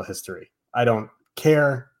NFL history. I don't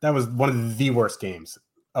care. That was one of the worst games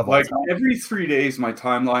of all time. Every 3 days, my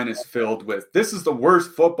timeline is filled with, this is the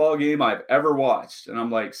worst football game I've ever watched. And I'm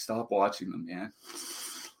like, stop watching them, man.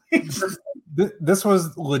 This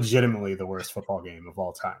was legitimately the worst football game of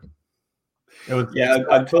all time. It was,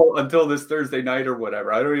 until this Thursday night or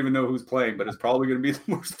whatever. I don't even know who's playing, but it's probably going to be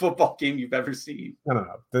the worst football game you've ever seen. No.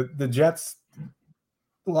 The Jets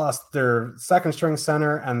lost their 2nd string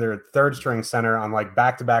center and their 3rd string center on like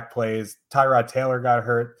back-to-back plays. Tyrod Taylor got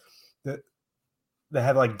hurt. They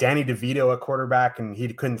had like Danny DeVito at quarterback, and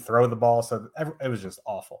he couldn't throw the ball. So it was just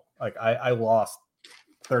awful. Like, I lost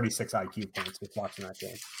 36 IQ points with watching that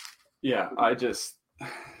game. Yeah,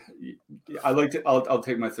 I'll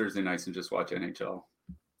take my Thursday nights and just watch NHL.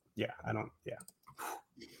 Yeah.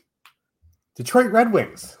 Detroit Red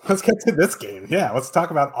Wings. Let's get to this game. Yeah, let's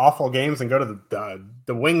talk about awful games and go to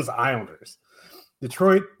the Wings Islanders.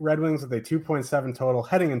 Detroit Red Wings with a 2.7 total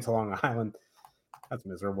heading into Long Island. That's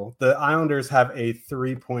miserable. The Islanders have a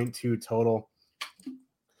 3.2 total.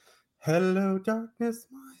 Hello, darkness,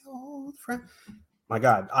 my old friend. My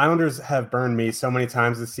God, Islanders have burned me so many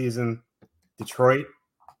times this season. Detroit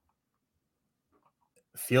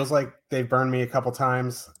feels like they've burned me a couple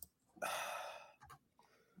times.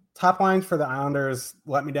 Top lines for the Islanders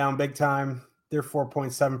let me down big time. They're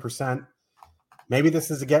 4.7%. Maybe this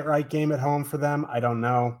is a get-right game at home for them. I don't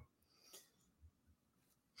know.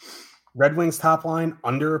 Red Wings top line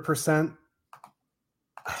under 1%.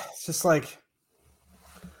 It's just like,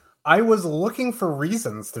 I was looking for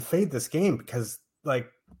reasons to fade this game because,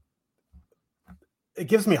 like, it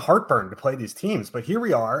gives me heartburn to play these teams. But here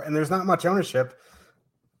we are, and there's not much ownership.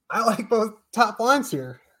 I like both top lines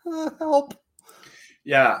here. Help.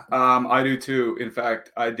 Yeah, I do too. In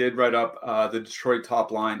fact, I did write up the Detroit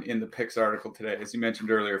top line in the picks article today. As you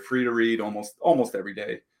mentioned earlier, free to read almost every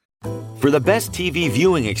day. For the best TV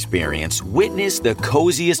viewing experience, witness the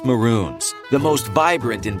coziest maroons, the most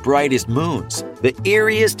vibrant and brightest moons, the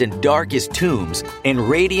eeriest and darkest tombs, and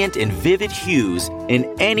radiant and vivid hues in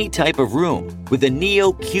any type of room with the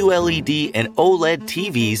Neo QLED and OLED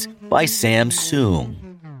TVs by Samsung.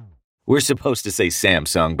 We're supposed to say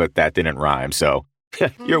Samsung, but that didn't rhyme, so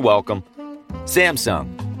you're welcome.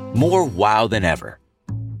 Samsung, more wow than ever.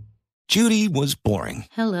 Judy was boring.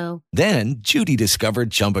 Hello. Then Judy discovered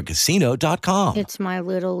ChumbaCasino.com. It's my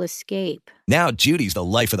little escape. Now Judy's the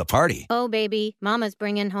life of the party. Oh, baby, mama's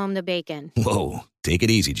bringing home the bacon. Whoa, take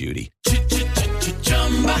it easy, Judy.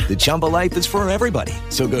 The Chumba life is for everybody.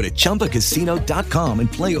 So go to ChumbaCasino.com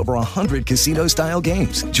and play over 100 casino-style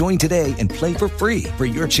games. Join today and play for free for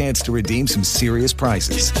your chance to redeem some serious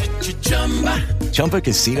prizes.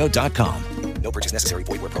 ChumbaCasino.com. No purchase necessary.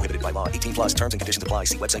 Void where prohibited by law. 18 plus terms and conditions apply.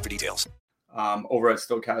 See website for details. Over at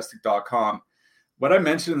Stokastic.com. What I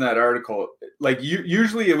mentioned in that article, like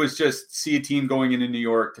usually it was just see a team going into New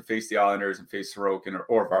York to face the Islanders and face Sorokin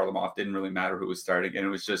or Varlamov. Didn't really matter who was starting. And it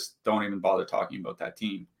was just, don't even bother talking about that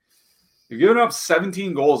team. They've given up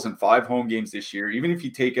 17 goals in 5 home games this year. Even if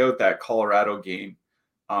you take out that Colorado game,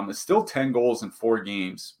 it's still 10 goals in 4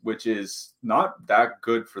 games, which is not that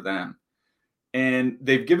good for them. And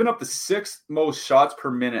they've given up the 6th most shots per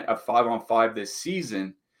minute of 5-on-5 this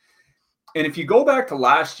season. And if you go back to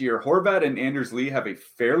last year, Horvat and Anders Lee have a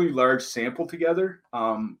fairly large sample together,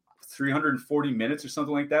 340 minutes or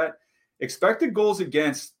something like that. Expected goals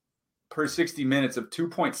against per 60 minutes of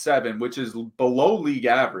 2.7, which is below league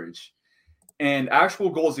average. And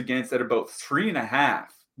actual goals against at about 3.5,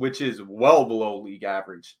 which is well below league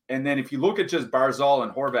average. And then if you look at just Barzal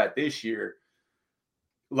and Horvat this year,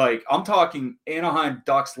 like I'm talking Anaheim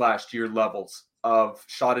Ducks last year levels of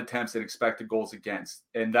shot attempts and expected goals against.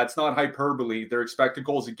 And that's not hyperbole. Their expected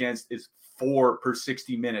goals against is 4 per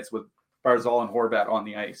 60 minutes with Barzal and Horvat on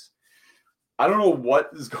the ice. I don't know what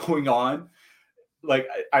is going on. Like,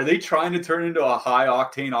 are they trying to turn into a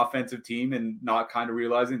high-octane offensive team and not kind of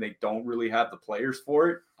realizing they don't really have the players for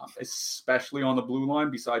it, especially on the blue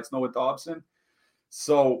line besides Noah Dobson?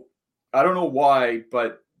 So I don't know why,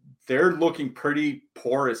 but they're looking pretty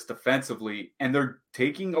porous defensively, and they're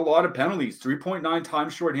taking a lot of penalties. 3.9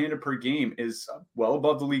 times shorthanded per game is well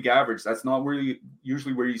above the league average. That's not really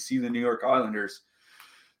usually where you see the New York Islanders.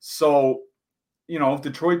 So, if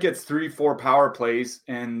Detroit gets 3-4 power plays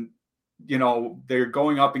and, they're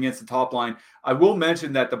going up against the top line. I will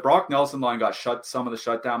mention that the Brock Nelson line got some of the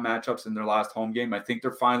shutdown matchups in their last home game. I think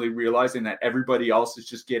they're finally realizing that everybody else is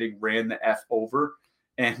just getting ran the F over.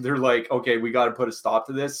 And they're like, okay, we got to put a stop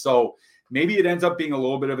to this. So maybe it ends up being a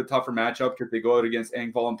little bit of a tougher matchup if they go out against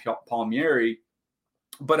Engvall and Palmieri.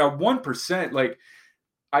 But at 1%,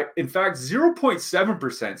 in fact,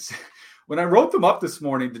 0.7%. When I wrote them up this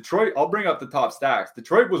morning, Detroit, I'll bring up the top stacks.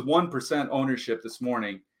 Detroit was 1% ownership this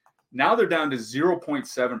morning. Now they're down to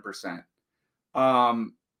 0.7%.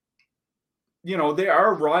 They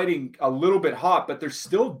are riding a little bit hot, but they're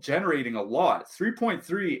still generating a lot.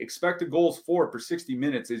 3.3 expected goals for per 60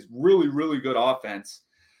 minutes is really, really good offense.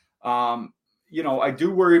 I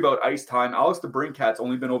do worry about ice time. Alex DeBrincat's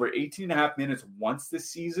only been over 18 and a half minutes once this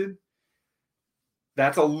season.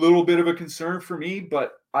 That's a little bit of a concern for me,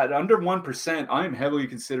 but at under 1%, I am heavily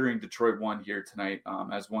considering Detroit 1 here tonight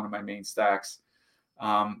as one of my main stacks.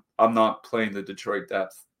 I'm not playing the Detroit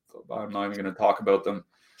depth. I'm not even going to talk about them.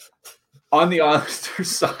 On the Islanders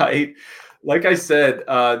side, like I said,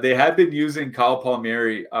 they had been using Kyle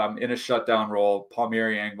Palmieri in a shutdown role,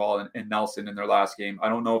 Palmieri, Engvall, and Nelson in their last game. I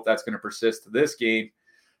don't know if that's going to persist to this game,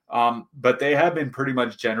 but they have been pretty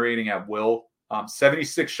much generating at will.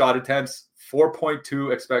 76 shot attempts,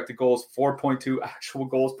 4.2 expected goals, 4.2 actual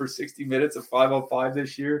goals per 60 minutes of 505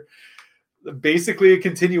 this year. Basically a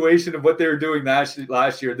continuation of what they were doing last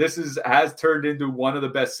year. This has turned into one of the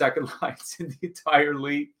best second lines in the entire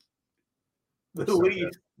league. The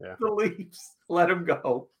Leafs, let them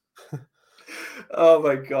go. Oh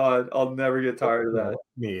my God, I'll never get tired of that.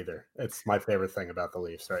 Me either. It's my favorite thing about the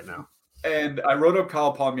Leafs right now. And I wrote up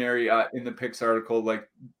Kyle Palmieri in the picks article.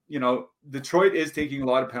 Detroit is taking a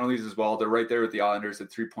lot of penalties as well. They're right there with the Islanders at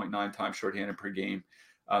 3.9 times shorthanded per game.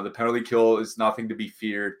 The penalty kill is nothing to be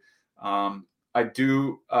feared. I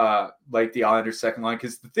do like the Islanders second line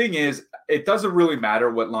because the thing is, it doesn't really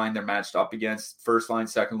matter what line they're matched up against. First line,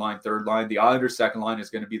 second line, third line. The Islanders second line is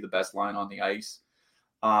going to be the best line on the ice.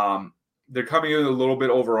 They're coming in a little bit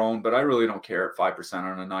over-owned, but I really don't care at 5%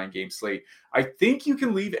 on a 9-game slate. I think you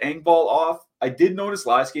can leave Engvall off. I did notice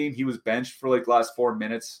last game he was benched for the last 4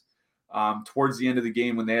 minutes towards the end of the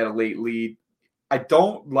game when they had a late lead. I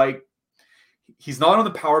don't like – he's not on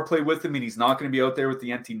the power play with him, and he's not going to be out there with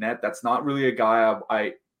the empty net. That's not really a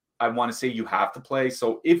guy I want to say you have to play.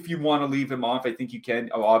 So if you want to leave him off, I think you can.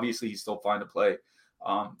 Obviously, he's still fine to play.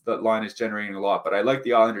 That line is generating a lot, but I like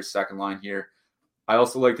the Islanders second line here. I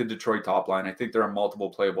also like the Detroit top line. I think there are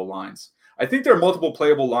multiple playable lines. I think there are multiple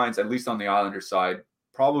playable lines, at least on the Islanders side.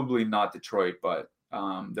 Probably not Detroit, but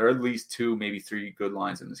there are at least 2, maybe 3 good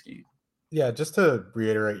lines in this game. Yeah, just to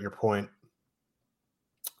reiterate your point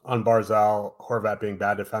on Barzal, Horvat being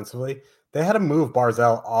bad defensively, they had to move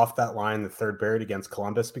Barzal off that line in the third period against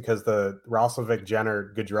Columbus because the Ralstovic,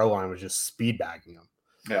 Jenner, Gaudreau line was just speed bagging him.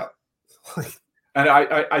 Yeah. And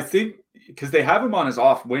I think because they have him on his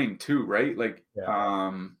off wing too, right?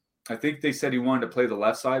 I think they said he wanted to play the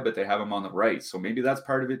left side, but they have him on the right. So maybe that's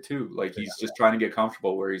part of it too. He's just trying to get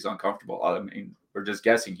comfortable where he's uncomfortable. I mean, we're just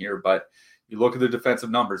guessing here, but you look at the defensive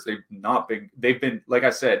numbers, they've been, like I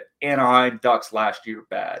said, Anaheim Ducks last year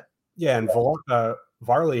bad. Yeah, and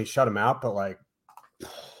Varley shut him out, but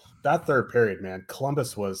that third period, man,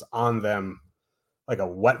 Columbus was on them like a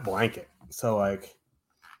wet blanket. So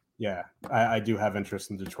yeah, I do have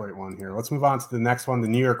interest in Detroit one here. Let's move on to the next one. The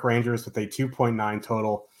New York Rangers with a 2.9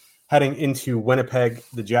 total heading into Winnipeg.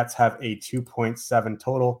 The Jets have a 2.7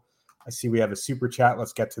 total. I see we have a super chat.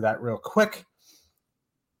 Let's get to that real quick.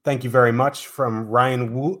 Thank you very much from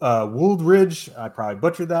Ryan Wooldridge. I probably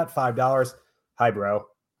butchered that. $5. Hi, bro.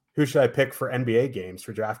 Who should I pick for NBA games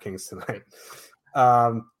for DraftKings tonight?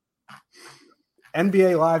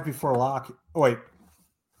 NBA Live before lock. Oh, wait,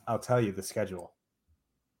 I'll tell you the schedule.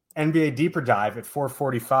 NBA Deeper Dive at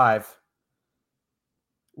 4:45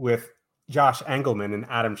 with Josh Engelman and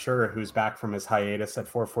Adam Schur, who's back from his hiatus at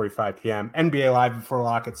 4:45 p.m. NBA Live before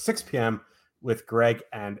lock at 6 p.m. with Greg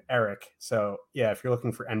and Eric. So, yeah, if you're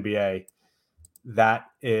looking for NBA, that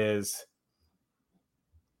is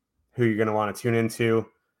who you're going to want to tune into.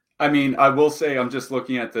 I mean, I will say I'm just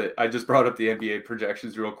looking at I just brought up the NBA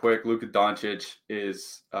projections real quick. Luka Doncic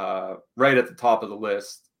is right at the top of the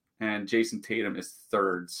list, and Jason Tatum is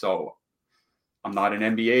third. So I'm not an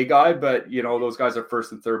NBA guy, but those guys are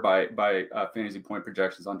first and third by fantasy point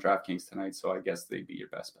projections on DraftKings tonight. So I guess they'd be your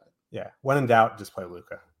best bet. Yeah. When in doubt, just play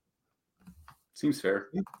Luka. Seems fair.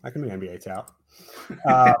 Yeah, I can be NBA tout.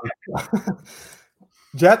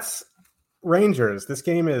 Jets, Rangers. This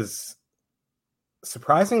game is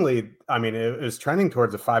surprisingly, I mean, it was trending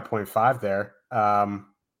towards a 5.5 there.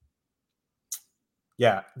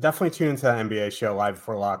 Yeah, definitely tune into that NBA show live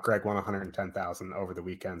before lock. Greg won 110,000 over the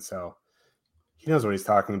weekend, so he knows what he's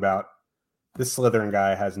talking about. This Slytherin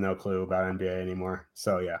guy has no clue about NBA anymore.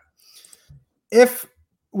 So yeah, if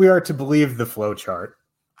we are to believe the flow chart,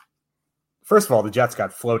 first of all, the Jets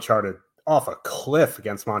got flow charted off a cliff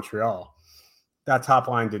against Montreal. That top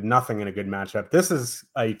line did nothing in a good matchup. This is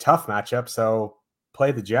a tough matchup, so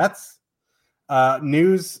play the Jets.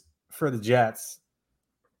 News for the Jets.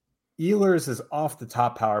 Ehlers is off the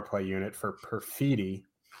top power play unit for Perfidi.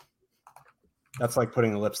 That's like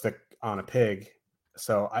putting a lipstick on a pig.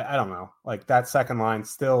 So I don't know. Like that second line,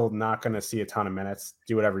 still not going to see a ton of minutes.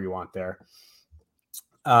 Do whatever you want there.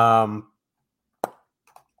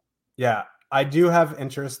 Yeah, I do have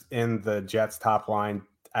interest in the Jets top line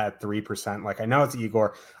at 3%. Like I know it's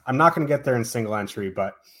Igor. I'm not going to get there in single entry,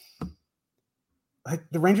 but like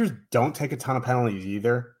the Rangers don't take a ton of penalties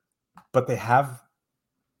either, but they have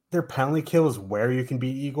their penalty kill is where you can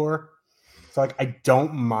beat Igor. So like I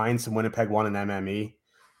don't mind some Winnipeg 1 and MME.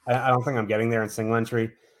 I don't think I'm getting there in single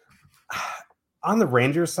entry. On the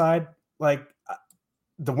Rangers side, like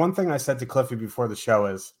the one thing I said to Cliffy before the show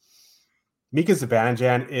is Mika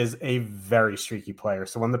Zibanejad is a very streaky player.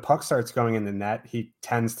 So when the puck starts going in the net, he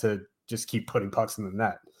tends to just keep putting pucks in the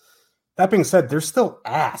net. That being said, they're still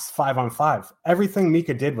ass 5-on-5. Everything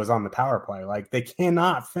Mika did was on the power play. Like they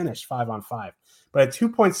cannot finish 5-on-5. But at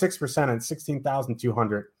 2.6% and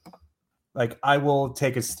 16,200, like I will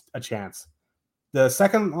take a chance. The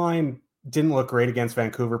second line didn't look great against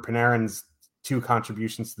Vancouver. Panarin's 2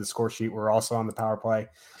 contributions to the score sheet were also on the power play.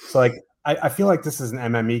 So like I feel like this is an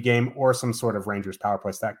MME game or some sort of Rangers power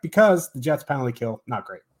play stack because the Jets penalty kill, not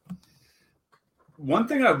great. One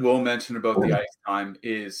thing I will mention about the ice time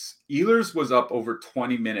is Ehlers was up over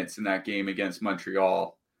 20 minutes in that game against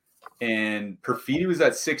Montreal, and Perfidi was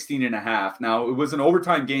at 16.5. Now, it was an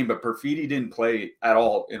overtime game, but Perfidi didn't play at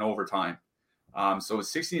all in overtime. So it was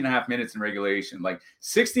 16.5 minutes in regulation. Like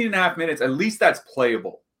 16.5 minutes, at least that's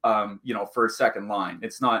playable, for a second line.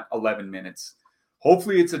 It's not 11 minutes.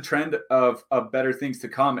 Hopefully it's a trend of better things to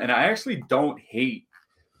come. And I actually don't hate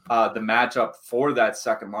the matchup for that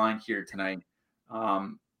second line here tonight.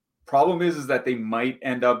 Problem is that they might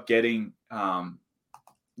end up getting the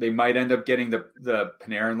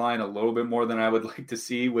Panarin line a little bit more than I would like to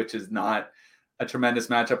see, which is not a tremendous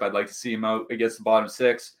matchup. I'd like to see him out against the bottom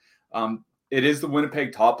 6. It is the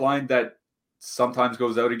Winnipeg top line that sometimes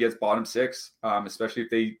goes out against bottom 6, especially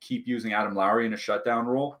if they keep using Adam Lowry in a shutdown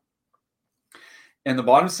role. And the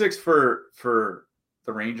bottom 6 for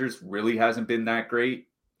the Rangers really hasn't been that great.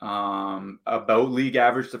 About league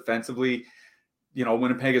average defensively.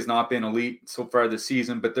 Winnipeg has not been elite so far this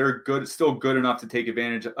season, but they're good, still good enough to take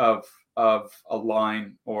advantage of a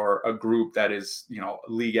line or a group that is,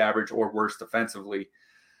 league average or worse defensively.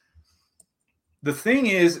 The thing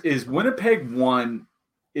is Winnipeg 1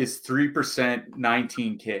 is 3%,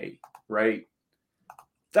 19K, right?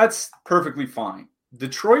 That's perfectly fine.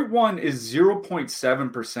 Detroit 1 is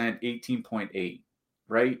 0.7%, 18.8,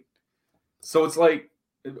 right? So it's like,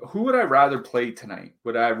 who would I rather play tonight?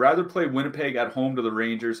 Would I rather play Winnipeg at home to the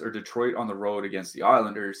Rangers or Detroit on the road against the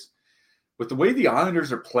Islanders? With the way the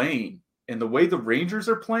Islanders are playing and the way the Rangers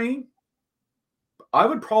are playing, I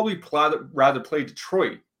would probably rather play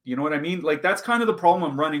Detroit. You know what I mean? Like, that's kind of the problem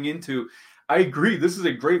I'm running into. I agree. This is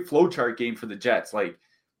a great flowchart game for the Jets. Like,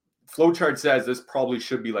 flowchart says this probably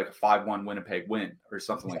should be like a 5-1 Winnipeg win or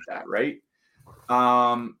something like that, right?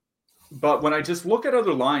 But when I just look at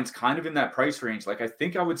other lines kind of in that price range, like I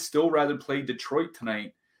think I would still rather play Detroit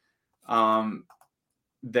tonight than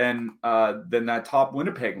that top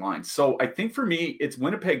Winnipeg line. So I think for me, it's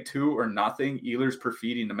Winnipeg 2 or nothing. Ehlers,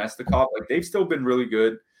 Perfidi, Nemestikov, like they've still been really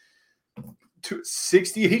good.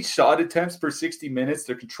 68 shot attempts per 60 minutes.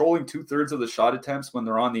 They're controlling 2/3 of the shot attempts when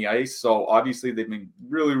they're on the ice. So obviously they've been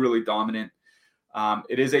really, really dominant.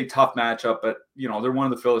 It is a tough matchup, but they're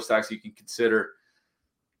one of the filler stacks you can consider.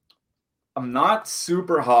 I'm not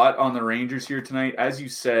super hot on the Rangers here tonight. As you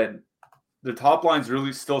said, the top line's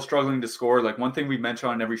really still struggling to score. Like one thing we mention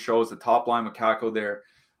on every show is the top line with Kako there.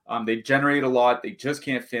 They generate a lot. They just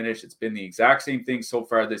can't finish. It's been the exact same thing so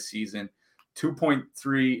far this season.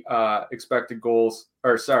 2.3 expected goals,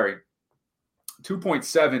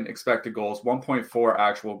 2.7 expected goals, 1.4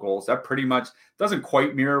 actual goals. That pretty much doesn't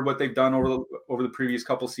quite mirror what they've done over the previous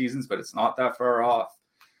couple seasons, but it's not that far off.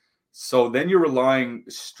 So then you're relying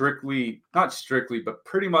not strictly, but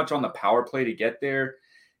pretty much on the power play to get there.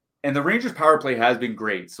 And the Rangers power play has been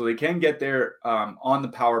great. So they can get there on the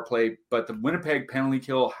power play, but the Winnipeg penalty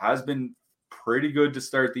kill has been pretty good to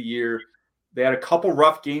start the year. They had a couple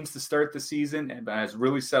rough games to start the season and has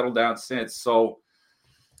really settled down since. So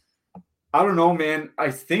I don't know, man.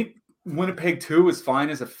 I think Winnipeg 2 is fine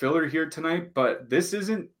as a filler here tonight, but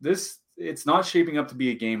it's not shaping up to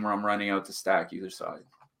be a game where I'm running out to stack either side.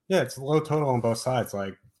 Yeah, it's low total on both sides.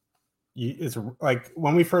 Like, it's like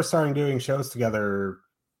when we first started doing shows together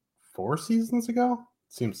 4 seasons ago.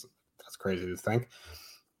 Seems that's crazy to think.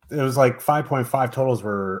 It was like 5.5 totals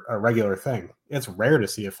were a regular thing. It's rare to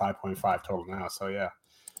see a 5.5 total now. So yeah,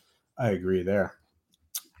 I agree there.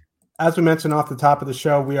 As we mentioned off the top of the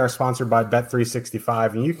show, we are sponsored by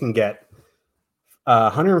Bet365, and you can get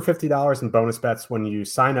 $150 in bonus bets when you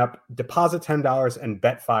sign up, deposit $10, and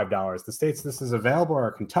bet $5. The states this is available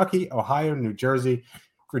are Kentucky, Ohio, New Jersey,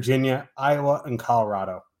 Virginia, Iowa, and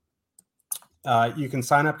Colorado. You can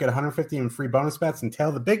sign up, get 150 in free bonus bets, and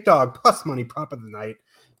tail the big dog plus money prop of the night,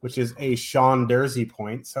 which is a Sean Dursey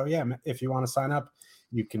point. So yeah, if you want to sign up,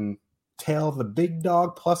 you can tail the big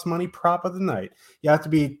dog plus money prop of the night. You have to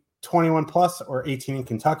be 21 plus or 18 in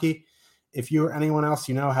Kentucky. If you or anyone else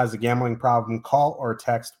you know has a gambling problem, call or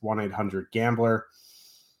text 1-800-GAMBLER.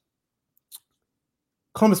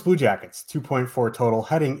 Columbus Blue Jackets, 2.4 total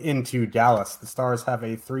heading into Dallas. The Stars have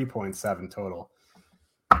a 3.7 total.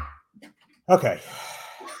 Okay.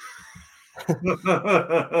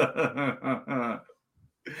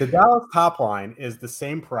 The Dallas top line is the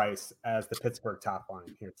same price as the Pittsburgh top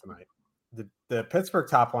line here tonight. The Pittsburgh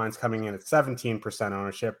top line is coming in at 17%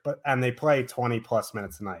 ownership, and they play 20 plus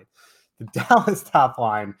minutes a night. The Dallas top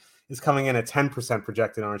line is coming in at 10%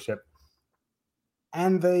 projected ownership,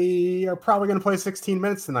 and they are probably going to play 16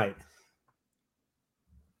 minutes tonight.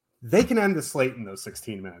 They can end the slate in those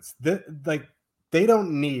 16 minutes. They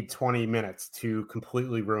don't need 20 minutes to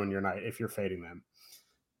completely ruin your night if you're fading them.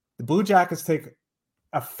 The Blue Jackets take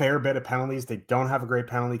a fair bit of penalties. They don't have a great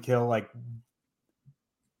penalty kill. Like,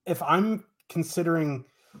 if I'm considering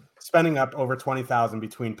spending up over 20,000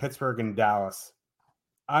 between Pittsburgh and Dallas,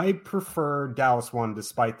 I prefer Dallas 1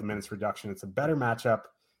 despite the minutes reduction. It's a better matchup.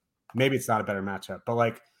 Maybe it's not a better matchup, but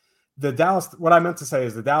like what I meant to say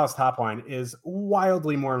is the Dallas top line is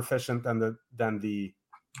wildly more efficient than the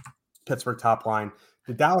Pittsburgh top line.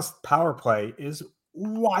 The Dallas power play is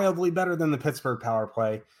wildly better than the Pittsburgh power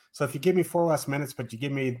play. So if you give me 4 less minutes, but you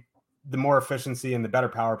give me the more efficiency and the better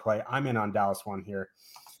power play, I'm in on Dallas 1 here.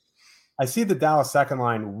 I see the Dallas second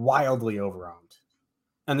line wildly overowned,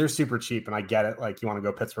 and they're super cheap, and I get it. Like, you want to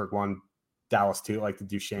go Pittsburgh 1, Dallas 2, like the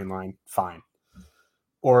Duchesne line, fine.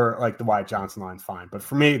 Or like the Wyatt Johnson line, fine. But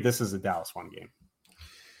for me, this is a Dallas 1 game.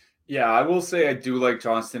 Yeah, I will say I do like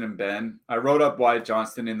Johnston and Ben. I wrote up Wyatt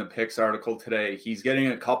Johnston in the picks article today. He's getting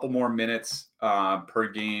a couple more minutes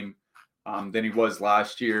per game than he was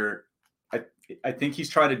last year. I think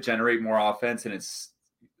he's trying to generate more offense, and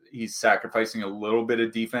he's sacrificing a little bit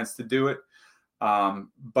of defense to do it.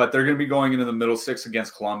 But they're going to be going into the middle six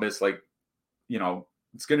against Columbus. Like,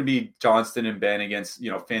 it's going to be Johnston and Ben against,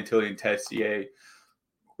 Fantilli and Tessier,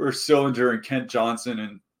 or Sillinger and Kent Johnson,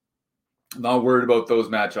 and I'm not worried about those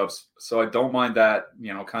matchups. So I don't mind that,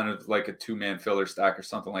 kind of like a 2-man filler stack or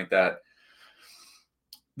something like that.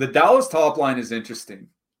 The Dallas top line is interesting.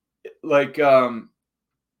 Like, I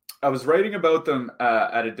was writing about them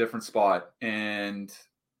at a different spot, and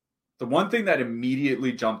the one thing that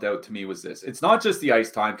immediately jumped out to me was this. It's not just the ice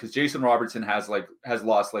time, because Jason Robertson has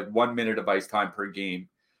lost 1 minute of ice time per game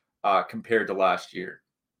compared to last year.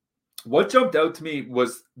 What jumped out to me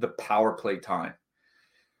was the power play time.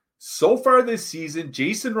 So far this season,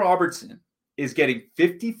 Jason Robertson is getting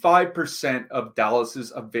 55% of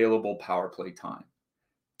Dallas's available power play time.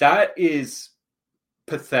 That is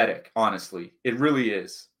pathetic, honestly. It really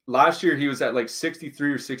is. Last year, he was at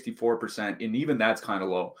 63 or 64%, and even that's kind of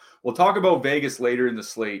low. We'll talk about Vegas later in the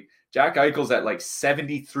slate. Jack Eichel's at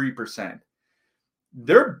 73%.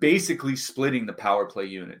 They're basically splitting the power play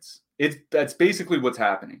units. That's basically what's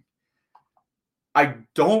happening. I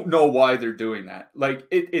don't know why they're doing that.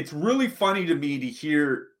 It's really funny to me to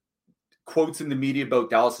hear quotes in the media about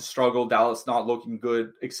Dallas' struggle, Dallas not looking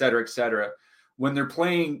good, et cetera, when they're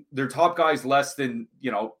playing their top guys less than,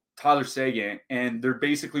 Tyler Seguin, and they're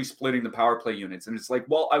basically splitting the power play units. And it's like,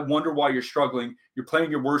 well, I wonder why you're struggling. You're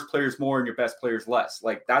playing your worst players more and your best players less.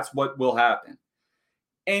 Like, that's what will happen.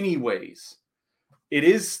 Anyways, it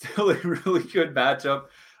is still a really good matchup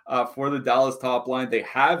for the Dallas top line. They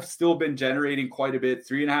have still been generating quite a bit.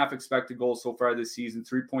 3.5 expected goals so far this season,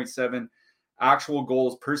 3.7 actual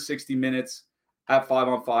goals per 60 minutes at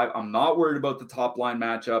 5-on-5. I'm not worried about the top line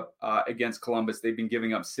matchup against Columbus. They've been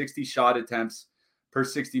giving up 60 shot attempts per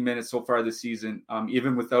 60 minutes so far this season,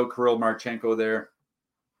 even without Kirill Marchenko there.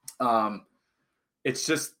 It's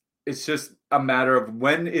just a matter of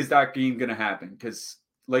when is that game going to happen? Because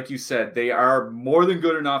like you said, they are more than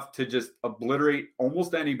good enough to just obliterate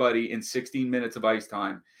almost anybody in 16 minutes of ice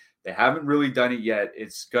time. They haven't really done it yet.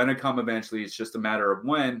 It's going to come eventually. It's just a matter of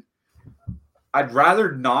when. I'd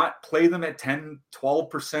rather not play them at 10,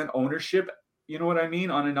 12% ownership. You know what I mean?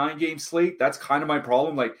 On a 9-game slate. That's kind of my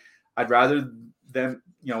problem. Like, I'd rather them,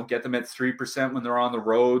 get them at 3% when they're on the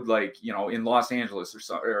road, like, in Los Angeles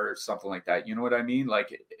or something like that. You know what I mean?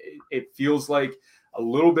 Like, it feels like a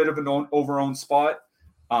little bit of an overowned spot.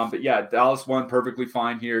 But yeah, Dallas won perfectly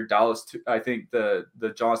fine here. Dallas, I think the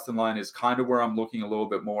Johnston line is kind of where I'm looking a little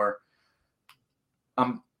bit more.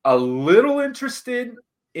 I'm a little interested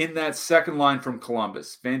in that second line from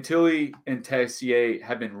Columbus. Fantilli and Tessier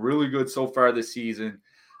have been really good so far this season.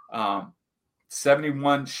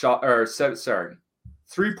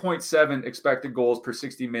 3.7 expected goals per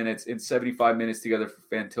 60 minutes in 75 minutes together for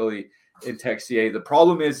Fantilli and Texier. The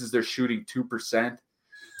problem is they're shooting 2%.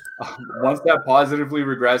 Once that positively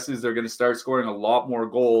regresses, they're going to start scoring a lot more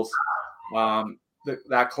goals.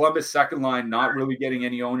 That Columbus second line not really getting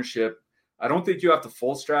any ownership. I don't think you have to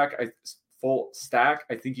full stack.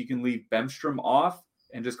 I think you can leave Bemstrom off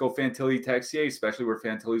and just go Fantilli Texier, especially where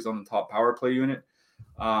Fantilli's on the top power play unit.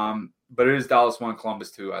 But it is Dallas 1,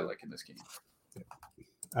 Columbus 2 I like in this game.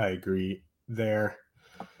 I agree there.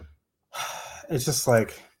 It's just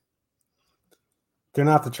like they're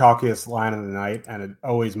not the chalkiest line of the night, and it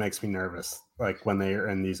always makes me nervous, like when they are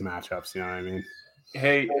in these matchups. You know what I mean?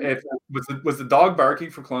 Hey, was the dog barking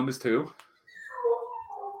for Columbus too?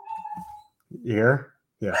 You hear?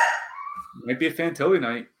 Yeah. Might be a Fantilli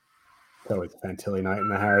night. It's always a Fantilli night in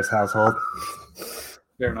the Harris household.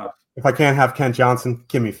 Fair enough. If I can't have Kent Johnson,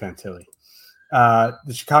 give me Fantilli.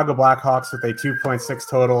 The Chicago Blackhawks with a 2.6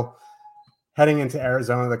 total. Heading into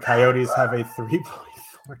Arizona, the Coyotes have a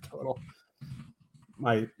 3.4 total.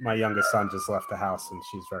 My youngest son just left the house, and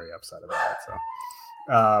she's very upset about it.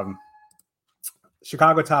 So,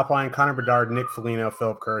 Chicago top line, Connor Bedard, Nick Foligno,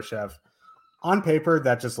 Philip Kurashev. On paper,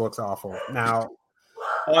 that just looks awful. Now,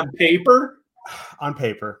 on paper, on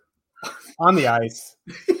the ice,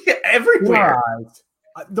 everywhere.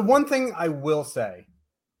 The one thing I will say,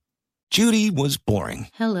 Judy was boring.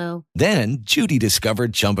 Hello. Then Judy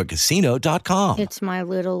discovered ChumbaCasino.com. It's my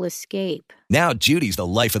little escape. Now Judy's the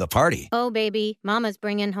life of the party. Oh, baby, mama's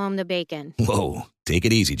bringing home the bacon. Whoa, take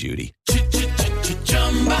it easy, Judy.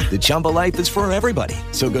 The Chumba life is for everybody.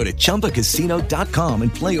 So go to ChumbaCasino.com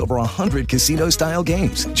and play over 100 casino-style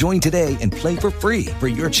games. Join today and play for free for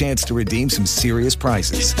your chance to redeem some serious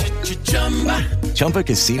prizes.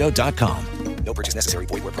 ChumbaCasino.com. No purchase necessary.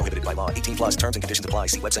 Void where prohibited by law. 18+ terms and conditions apply.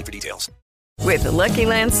 See website for details. With the Lucky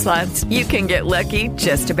Land Slots, you can get lucky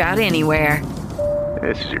just about anywhere.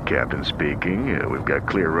 This is your captain speaking. We've got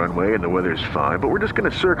clear runway and the weather's fine, but we're just going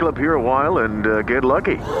to circle up here a while and get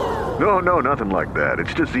lucky. No, nothing like that.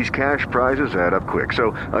 It's just these cash prizes add up quick.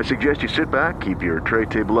 So I suggest you sit back, keep your tray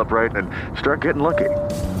table upright, and start getting lucky.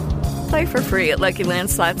 Play for free at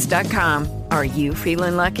LuckyLandSlots.com. Are you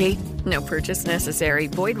feeling lucky? No purchase necessary.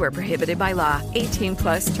 Void where prohibited by law.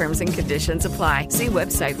 18+ terms and conditions apply. See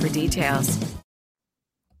website for details.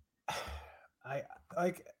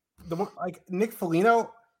 Nick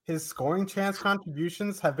Foligno, his scoring chance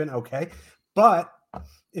contributions have been okay. But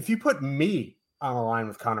if you put me on a line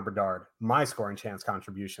with Connor Bedard, my scoring chance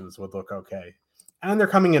contributions would look okay. And they're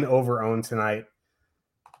coming in over-owned tonight.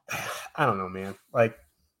 I don't know, man. Like,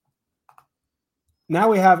 now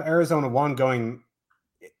we have Arizona 1 going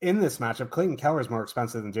in this matchup. Clayton Keller is more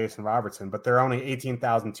expensive than Jason Robertson, but they're only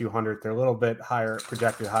 18,200. They're a little bit higher,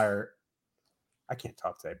 projected higher. I can't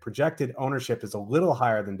talk today. Projected ownership is a little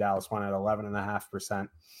higher than Dallas 1 at 11.5%.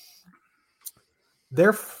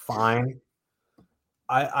 They're fine.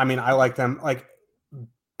 I mean, I like them. Like,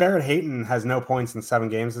 Barrett Hayton has no points in 7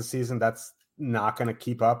 games this season. That's not going to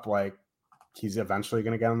keep up. Like, he's eventually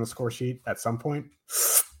going to get on the score sheet at some point.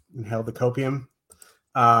 Inhale the copium.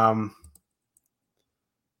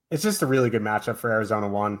 It's just a really good matchup for Arizona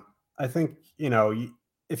 1. I think,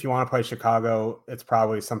 if you want to play Chicago, it's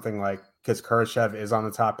probably something like, because Kurashev is on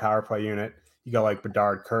the top power play unit, you go like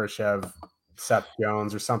Bedard, Kurashev, Seth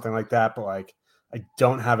Jones or something like that. But like, I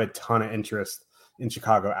don't have a ton of interest in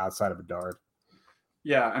Chicago outside of Bedard.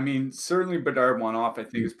 Yeah, I mean, certainly Bedard one-off, I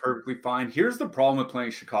think, is perfectly fine. Here's the problem with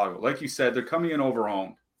playing Chicago. Like you said, they're coming in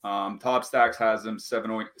over-owned. Top Stacks has them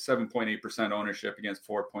 7.8% ownership against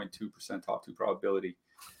 4.2% top two probability.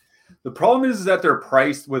 The problem is that they're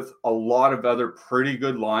priced with a lot of other pretty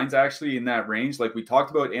good lines actually in that range. Like we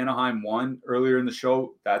talked about Anaheim 1 earlier in the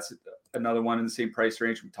show. That's another one in the same price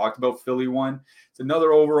range. We talked about Philly 1. It's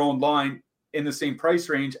another over-owned line in the same price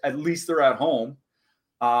range. At least they're at home.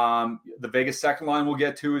 The Vegas second line we'll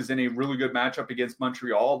get to is in a really good matchup against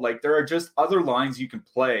Montreal. Like there are just other lines you can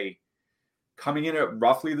play coming in at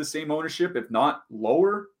roughly the same ownership, if not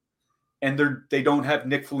lower. And they don't have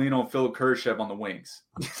Nick Foligno and Philip Kurashev on the wings.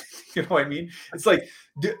 You know what I mean? It's like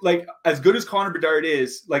as good as Connor Bedard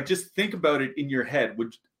is, like just think about it in your head.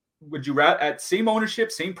 Would you rather at same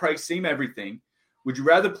ownership, same price, same everything? Would you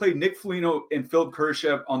rather play Nick Foligno and Philip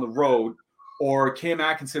Kurashev on the road or Cam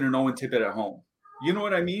Atkinson and Owen Tippett at home? You know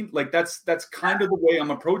what I mean? Like that's kind of the way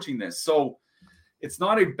I'm approaching this. So it's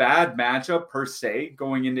not a bad matchup per se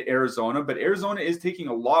going into Arizona, but Arizona is taking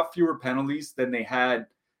a lot fewer penalties than they had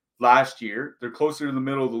last year. They're closer to the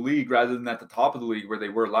middle of the league rather than at the top of the league where they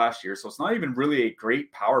were last year. So it's not even really a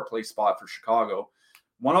great power play spot for Chicago.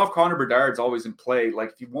 One-off Connor Bedard's always in play.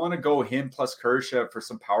 Like if you want to go him plus Kurashev for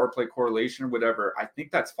some power play correlation or whatever, I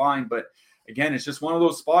think that's fine. But again, it's just one of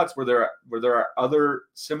those spots where there are other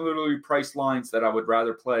similarly priced lines that I would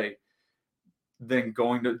rather play than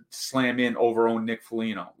going to slam in over-own Nick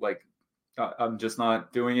Foligno. Like I'm just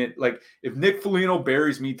not doing it. Like if Nick Foligno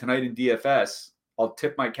buries me tonight in DFS, I'll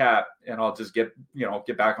tip my cap and I'll just get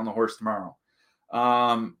back on the horse tomorrow.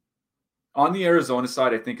 On the Arizona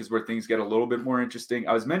side, I think is where things get a little bit more interesting.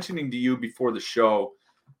 I was mentioning to you before the show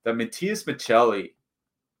that Matias Maccelli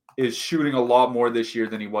is shooting a lot more this year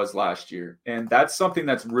than he was last year. And that's something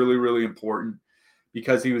that's really, really important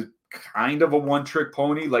because he was kind of a one-trick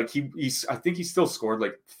pony. Like I think he still scored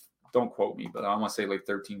like, don't quote me, but I want to say like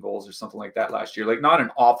 13 goals or something like that last year. Like not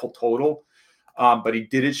an awful total. But he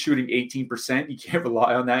did it shooting 18%. You can't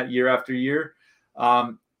rely on that year after year.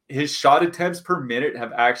 His shot attempts per minute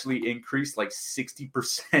have actually increased like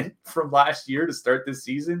 60% from last year to start this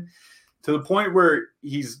season, to the point where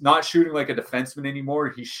he's not shooting like a defenseman anymore.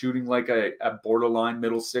 He's shooting like a borderline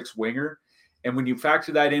middle six winger. And when you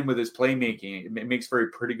factor that in with his playmaking, it makes for a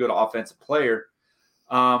pretty good offensive player.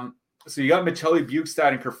 So you got Maccelli,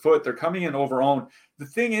 Bukestad, and Kerfoot. They're coming in over-owned. The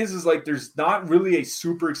thing is like there's not really a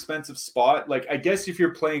super expensive spot. Like I guess if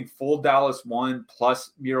you're playing full Dallas 1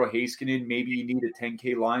 plus Miro Heiskanen, maybe you need a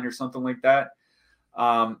 10K line or something like that.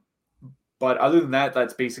 But other than that,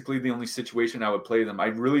 that's basically the only situation I would play them. I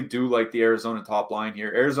really do like the Arizona top line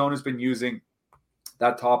here. Arizona's been using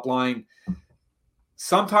that top line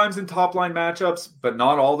sometimes in top line matchups, but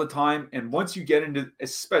not all the time. And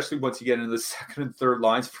especially once you get into the second and third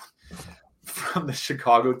lines from the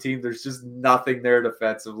Chicago team, there's just nothing there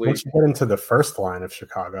defensively. Once you get into the first line of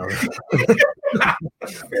Chicago.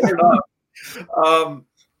 Fair enough.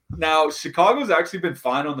 Now, Chicago's actually been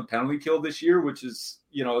fine on the penalty kill this year, which is,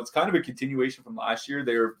 it's kind of a continuation from last year.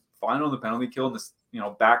 They were fine on the penalty kill in this,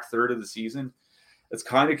 back third of the season. It's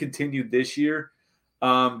kind of continued this year.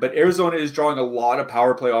 But Arizona is drawing a lot of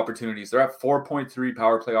power play opportunities. They're at 4.3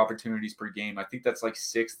 power play opportunities per game. I think that's like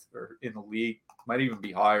sixth or in the league. Might even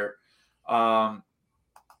be higher.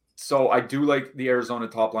 So I do like the Arizona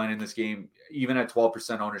top line in this game, even at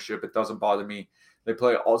 12% ownership. It doesn't bother me. They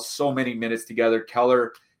play so many minutes together.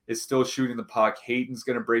 Keller is still shooting the puck. Hayton's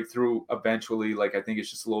going to break through eventually. Like, I think it's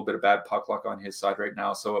just a little bit of bad puck luck on his side right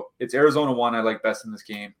now. So it's Arizona 1 I like best in this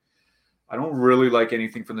game. I don't really like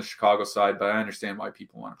anything from the Chicago side, but I understand why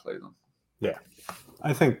people want to play them. Yeah.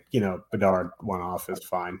 I think, Bedard one-off is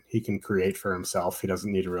fine. He can create for himself. He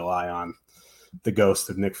doesn't need to rely on the ghost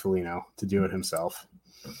of Nick Foligno to do it himself.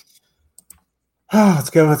 Let's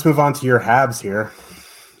go. Let's move on to your Habs here.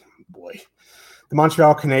 Boy. The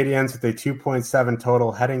Montreal Canadiens with a 2.7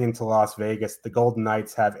 total heading into Las Vegas. The Golden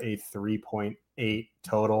Knights have a 3.8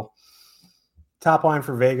 total. Top line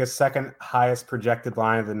for Vegas, second highest projected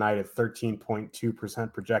line of the night at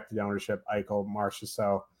 13.2% projected ownership. Eichel,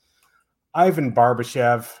 Marchessault, Ivan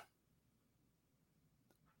Barbashev.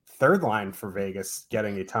 Third line for Vegas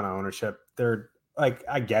getting a ton of ownership. They're like,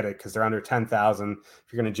 I get it because they're under 10,000.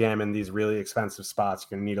 If you're going to jam in these really expensive spots,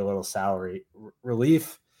 you're going to need a little salary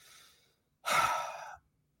relief.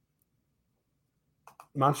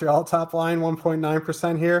 Montreal top line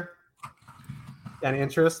 1.9% here. Any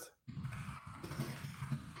interest?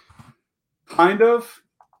 Kind of.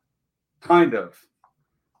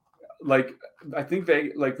 like I think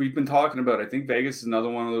Vegas, like we've been talking about, I think Vegas is another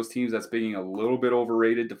one of those teams that's being a little bit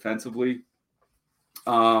overrated defensively.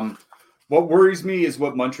 What worries me is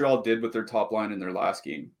what Montreal did with their top line in their last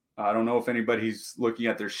game. I don't know if anybody's looking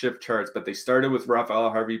at their shift charts, but they started with Raphael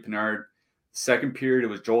Harvey-Pinard. Second period, it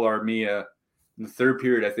was Joel Armia. In the third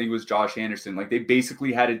period, I think it was Josh Anderson. Like, they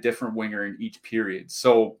basically had a different winger in each period.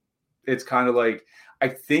 So it's kind of like, I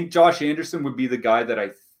think Josh Anderson would be the guy that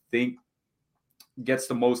I think gets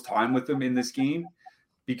the most time with them in this game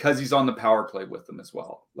because he's on the power play with them as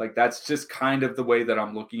well. Like, that's just kind of the way that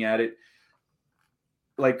I'm looking at it.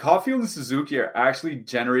 Like, Caulfield and Suzuki are actually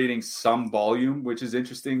generating some volume, which is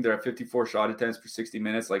interesting. They're at 54 shot attempts per 60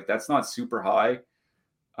 minutes. Like, that's not super high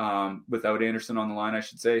without Anderson on the line, I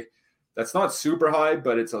should say. That's not super high,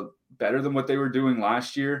 but it's better than what they were doing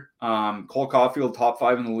last year. Cole Caulfield, top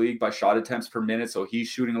 5 in the league by shot attempts per minute, so he's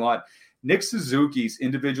shooting a lot. Nick Suzuki's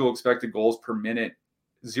individual expected goals per minute,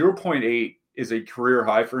 0.8 is a career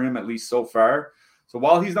high for him, at least so far. So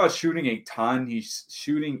while he's not shooting a ton, he's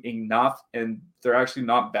shooting enough, and they're actually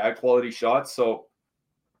not bad quality shots. So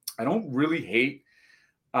I don't really hate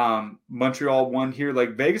Montreal one here.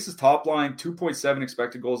 Like, Vegas's top line, 2.7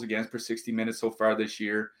 expected goals against per 60 minutes so far this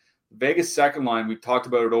year. Vegas second line, we've talked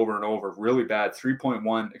about it over and over, really bad,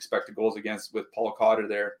 3.1 expected goals against with Paul Cotter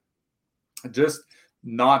there. Just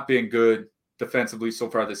not been good defensively so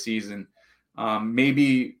far this season.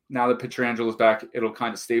 Maybe now that Pietrangelo is back, it'll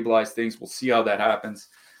kind of stabilize things. We'll see how that happens.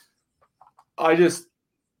 I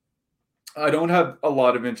don't have a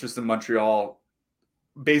lot of interest in Montreal,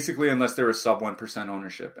 basically, unless they're a sub 1%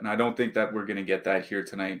 ownership. And I don't think that we're going to get that here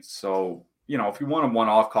tonight. So, you know, if you want a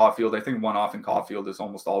one-off Caulfield, I think one-off in Caulfield is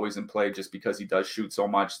almost always in play just because he does shoot so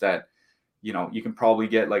much that, you know, you can probably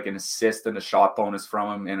get like an assist and a shot bonus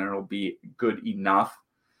from him, and it'll be good enough.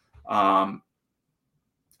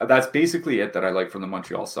 That's basically it that I like from the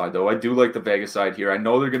Montreal side, though. I do like the Vegas side here. I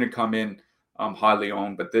know they're going to come in highly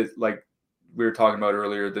owned, but this, like we were talking about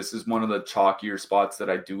earlier, this is one of the chalkier spots that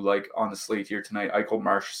I do like on the slate here tonight. Eichel,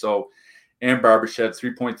 Marchessault, and Barbashev,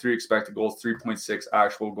 3.3 expected goals, 3.6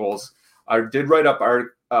 actual goals. I did write up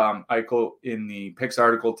Eichel in the picks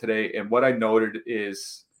article today, and what I noted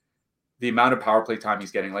is the amount of power play time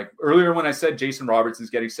he's getting. Like earlier when I said Jason Robertson's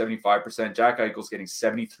getting 75%, Jack Eichel's getting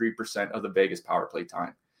 73% of the Vegas power play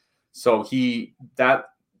time. So that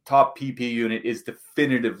top PP unit is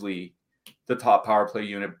definitively the top power play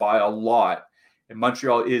unit by a lot. And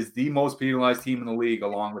Montreal is the most penalized team in the league,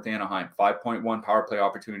 along with Anaheim, 5.1 power play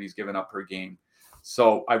opportunities given up per game.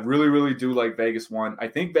 So I really, really do like Vegas 1. I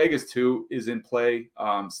think Vegas 2 is in play.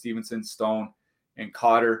 Stevenson, Stone, and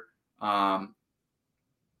Cotter. But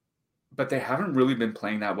they haven't really been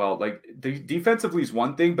playing that well. Like, defensively is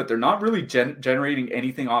one thing, but they're not really generating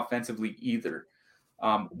anything offensively either.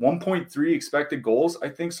 1.3 expected goals, I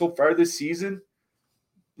think, so far this season.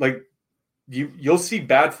 Like, you'll see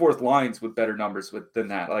bad fourth lines with better numbers than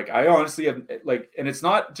that. Like, I honestly have, like, and it's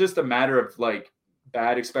not just a matter of like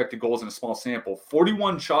bad expected goals in a small sample.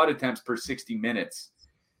 41 shot attempts per 60 minutes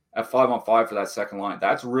at 5-on-5 for that second line.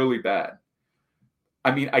 That's really bad.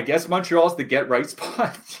 I mean, I guess Montreal's the get right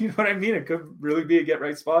spot. You know what I mean? It could really be a get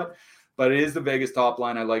right spot, but it is the Vegas top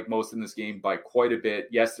line I like most in this game by quite a bit.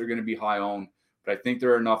 Yes, they're going to be high owned, but I think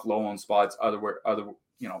there are enough low owned spots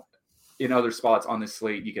in other spots on this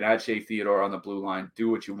slate. You can add Shea Theodore on the blue line, do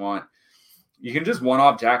what you want. You can just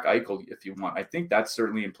one-off Jack Eichel if you want. I think that's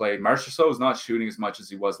certainly in play. Marchessault is not shooting as much as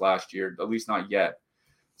he was last year, at least not yet.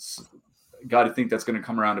 So, got to think that's going to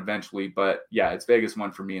come around eventually, but yeah, it's Vegas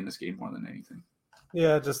 1 for me in this game more than anything.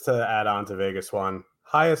 Yeah, just to add on to Vegas 1,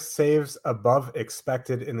 highest saves above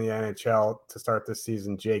expected in the NHL to start this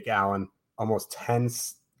season, Jake Allen, almost 10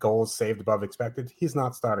 goals saved above expected. He's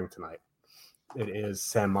not starting tonight. It is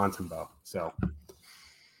Sam Montembeault. So,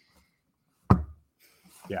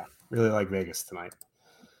 yeah, really like Vegas tonight.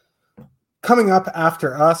 Coming up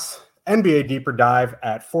after us, NBA Deeper Dive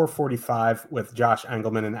at 4:45 with Josh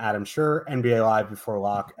Engelman and Adam Schur. NBA Live Before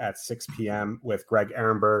Lock at 6 p.m. with Greg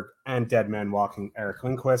Ehrenberg and Dead Man Walking Eric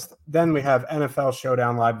Lindquist. Then we have NFL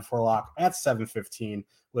Showdown Live Before Lock at 7:15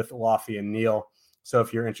 with Laffy and Neil. So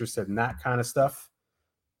if you're interested in that kind of stuff,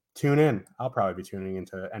 tune in. I'll probably be tuning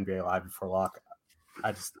into NBA Live Before Lock.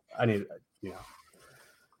 I need,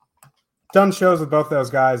 done shows with both those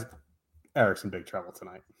guys. Eric's in big trouble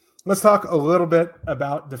tonight. Let's talk a little bit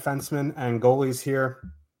about defensemen and goalies here.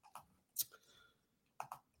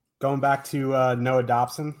 Going back to Noah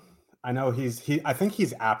Dobson. I know I think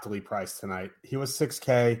he's aptly priced tonight. He was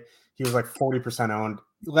 $6K. He was like 40% owned.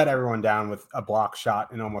 Let everyone down with a block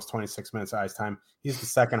shot in almost 26 minutes of ice time. He's the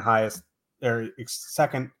second highest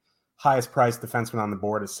priced defenseman on the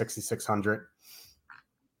board at 6,600.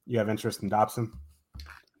 You have interest in Dobson?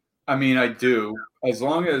 I mean, I do. As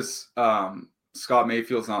long as Scott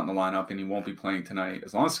Mayfield's not in the lineup and he won't be playing tonight,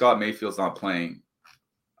 as long as Scott Mayfield's not playing,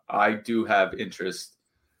 I do have interest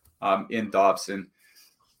in Dobson.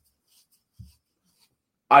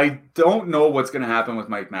 I don't know what's going to happen with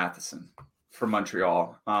Mike Matheson from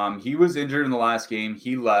Montreal. He was injured in the last game.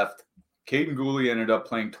 He left. Caden Gooley ended up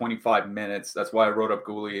playing 25 minutes. That's why I wrote up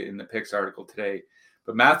Gooley in the picks article today.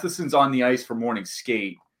 But Matheson's on the ice for morning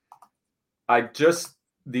skate.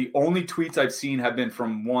 The only tweets I've seen have been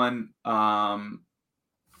from one of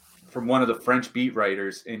the French beat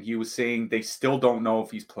writers, and he was saying they still don't know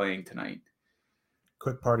if he's playing tonight.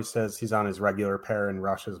 Quick Party says he's on his regular pair in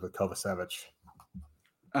rushes with Kovacevic.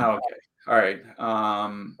 Oh, okay. All right.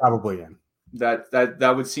 Probably in.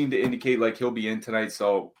 That would seem to indicate like he'll be in tonight,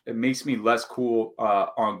 so it makes me less cool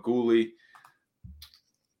on Gooley.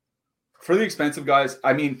 For the expensive guys,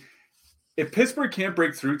 I mean, if Pittsburgh can't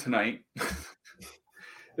break through tonight,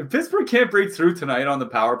 on the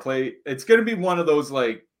power play, it's going to be one of those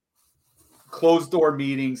like closed door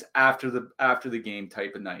meetings after the game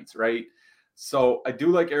type of nights, right? So I do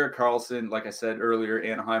like Erik Karlsson. Like I said earlier,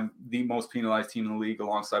 Anaheim, the most penalized team in the league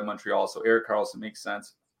alongside Montreal. So Erik Karlsson makes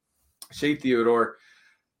sense. Shea Theodore,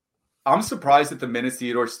 I'm surprised that the minutes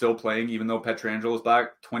Theodore's still playing, even though Pietrangelo is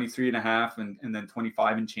back 23 and a half and then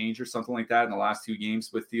 25 and change or something like that in the last two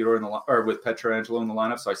games with Theodore with Pietrangelo in the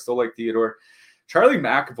lineup. So I still like Theodore. Charlie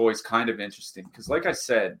McAvoy is kind of interesting because, like I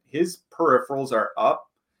said, his peripherals are up,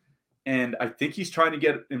 and I think he's trying to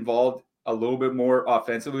get involved a little bit more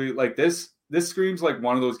offensively. Like this screams like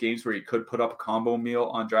one of those games where he could put up a combo meal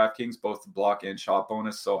on DraftKings, both the block and shot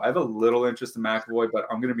bonus. So I have a little interest in McAvoy, but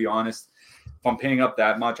I'm going to be honest. If I'm paying up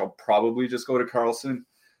that much, I'll probably just go to Karlsson.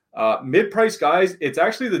 Mid-price guys, it's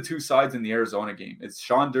actually the two sides in the Arizona game. It's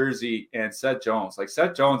Sean Durzi and Seth Jones. Like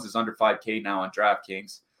Seth Jones is under 5K now on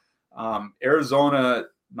DraftKings. Arizona,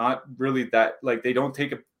 not really that, like they don't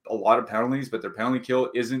take a lot of penalties, but their penalty kill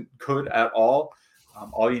isn't good at all.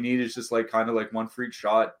 All you need is just like kind of like one freak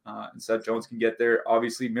shot, and Seth Jones can get there.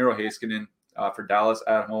 Obviously, Miro Heiskanen for Dallas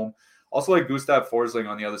at home. Also like Gustav Forsling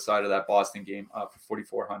on the other side of that Boston game for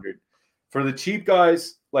 4,400. For the cheap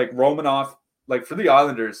guys like Romanov, like for the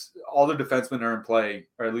Islanders, all their defensemen are in play,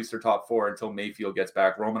 or at least their top four until Mayfield gets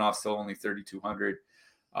back. Romanov's still only 3,200.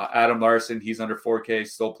 Adam Larson, he's under 4K,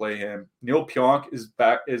 still play him. Neil Pionk is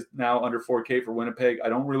now under 4K for Winnipeg. I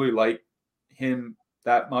don't really like him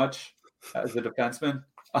that much as a defenseman.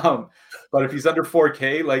 But if he's under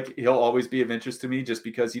 4K, like he'll always be of interest to me just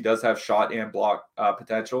because he does have shot and block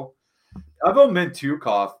potential. Pavel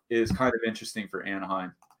Mintyukov is kind of interesting for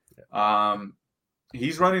Anaheim.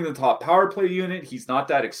 He's running the top power play unit. He's not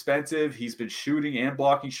that expensive. He's been shooting and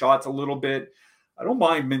blocking shots a little bit. I don't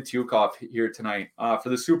mind Mintyukov here tonight. For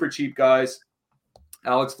the super cheap guys,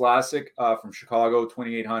 Alex Vlasic from Chicago,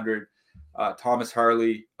 2,800. Thomas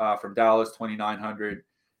Harley from Dallas, 2,900.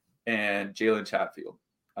 And Jalen Chatfield.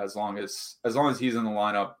 As long as he's in the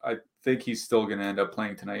lineup, I think he's still going to end up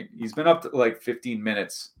playing tonight. He's been up to like 15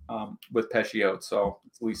 minutes with Pesci out, so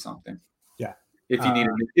it's at least something. Yeah. If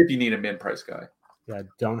you need a mid-price guy. Yeah, I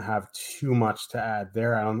don't have too much to add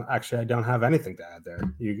there. I don't have anything to add there.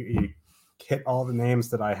 You hit all the names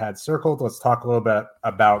that I had circled. Let's talk a little bit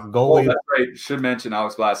about goalie. Oh, that's right. Should mention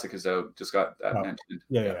Alex Vlasic is out. Just got that mentioned.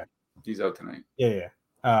 Yeah. He's out tonight. Yeah.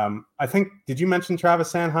 I think, did you mention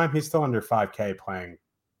Travis Sanheim? He's still under 5K playing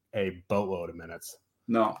a boatload of minutes.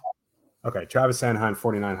 No. Okay, Travis Sanheim,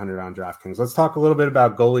 4,900 on DraftKings. Let's talk a little bit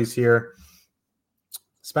about goalies here.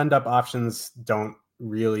 Spend up options don't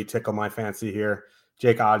really tickle my fancy here.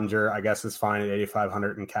 Jake Ottinger, I guess, is fine at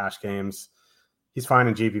 8,500 in cash games. He's fine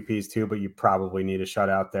in GPPs too, but you probably need a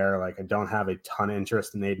shutout there. Like, I don't have a ton of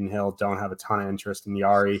interest in Aiden Hill. Don't have a ton of interest in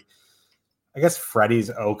Yari. I guess Freddie's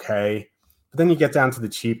okay. But then you get down to the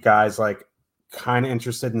cheap guys, like kind of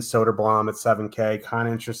interested in Soderblom at 7K, kind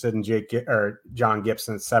of interested in John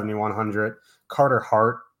Gibson at 7,100. Carter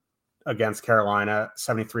Hart against Carolina,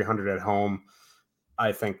 7,300 at home.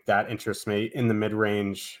 I think that interests me. In the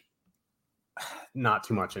mid-range, not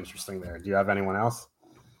too much interesting there. Do you have anyone else?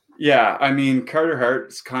 Yeah, I mean, Carter Hart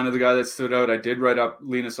is kind of the guy that stood out. I did write up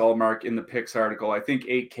Linus Ullmark in the picks article. I think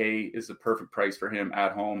 8K is the perfect price for him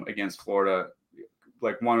at home against Florida.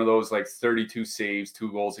 Like one of those like 32 saves,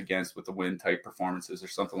 2 goals against with the win type performances or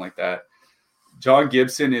something like that. John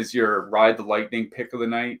Gibson is your ride the lightning pick of the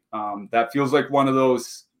night. That feels like one of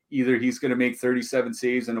those, either he's going to make 37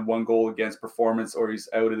 saves and a 1 goal against performance, or he's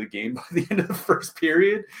out of the game by the end of the first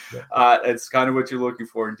period. Yeah. It's kind of what you're looking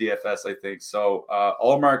for in DFS, I think. So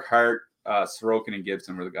Ullmark, Hart, Sorokin, and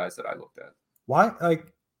Gibson were the guys that I looked at. Why?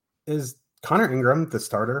 Like, is Connor Ingram the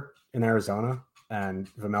starter in Arizona? and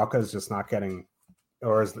Vejmelka is just not getting,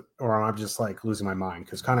 or I'm just like losing my mind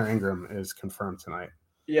because Connor Ingram is confirmed tonight.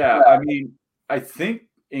 Yeah, I mean, I think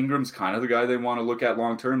Ingram's kind of the guy they want to look at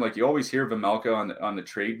long term. Like you always hear Vejmelka on the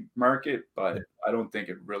trade market, but I don't think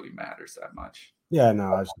it really matters that much. Yeah,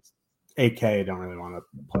 no, I just 8K. Don't really want to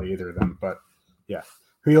play either of them, but yeah.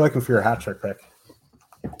 Who are you liking for your hat trick pick?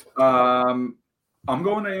 I'm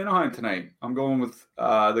going to Anaheim tonight. I'm going with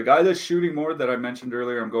the guy that's shooting more that I mentioned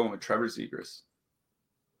earlier. I'm going with Trevor Zegras.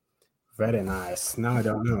 Very nice. Now I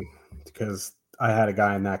don't know because I had a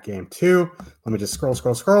guy in that game too. Let me just scroll.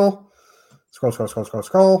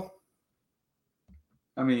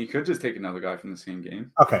 I mean, you could just take another guy from the same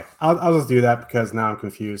game. Okay, I'll just do that because now I'm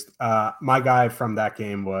confused. My guy from that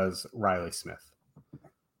game was Riley Smith.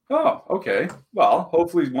 Oh, okay. Well,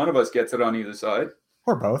 hopefully one of us gets it on either side.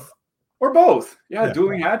 Or both. Yeah,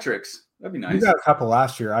 dueling hat tricks. That'd be nice. You got a couple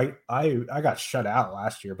last year. I got shut out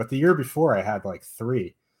last year, but the year before I had like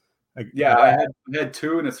 3. I had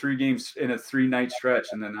 2 in a 3-night stretch,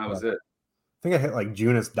 and then that was it. I think I hit like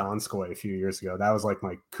Jonas Donskoy a few years ago. That was like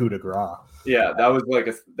my coup de grace. Yeah, that was like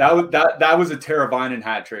that was a Teravainen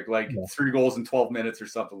hat trick, like 3 goals in 12 minutes or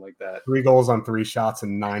something like that. 3 goals on 3 shots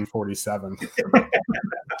in 9:47.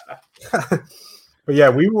 But yeah,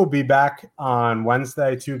 we will be back on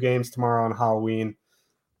Wednesday. 2 games tomorrow on Halloween.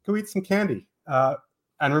 Go eat some candy. And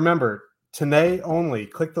remember, today only,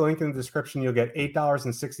 click the link in the description. You'll get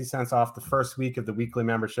 $8.60 off the first week of the weekly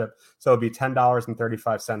membership. So it'll be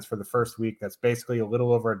 $10.35 for the first week. That's basically a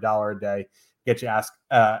little over $1 a day.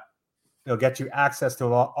 It'll get you access to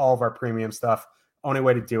all of our premium stuff. Only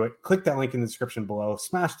way to do it, click that link in the description below.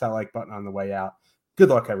 Smash that like button on the way out. Good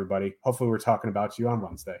luck, everybody. Hopefully we're talking about you on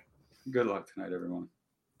Wednesday. Good luck tonight, everyone.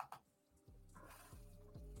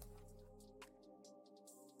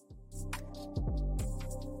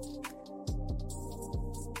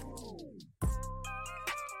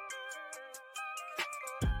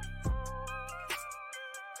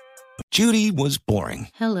 Judy was boring.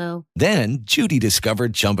 Hello. Then Judy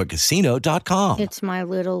discovered ChumbaCasino.com. It's my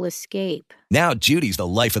little escape. Now Judy's the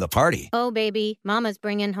life of the party. Oh, baby, mama's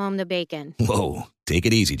bringing home the bacon. Whoa, take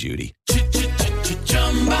it easy, Judy.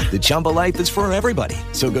 The Chumba life is for everybody.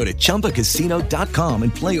 So go to ChumbaCasino.com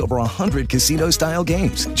and play over 100 casino-style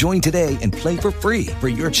games. Join today and play for free for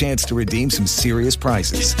your chance to redeem some serious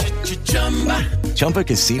prizes.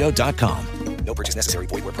 ChumbaCasino.com. No purchase necessary.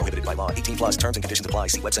 Void where prohibited by law. 18+ terms and conditions apply.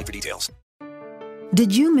 See website for details.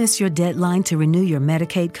 Did you miss your deadline to renew your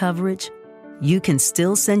Medicaid coverage? You can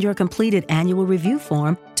still send your completed annual review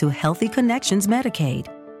form to Healthy Connections Medicaid.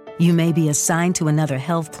 You may be assigned to another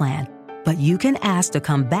health plan, but you can ask to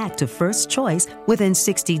come back to First Choice within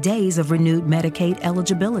 60 days of renewed Medicaid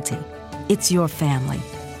eligibility. It's your family.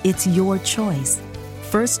 It's your choice.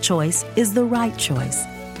 First Choice is the right choice.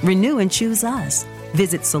 Renew and choose us.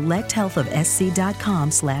 Visit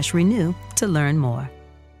selecthealthofsc.com/renew to learn more.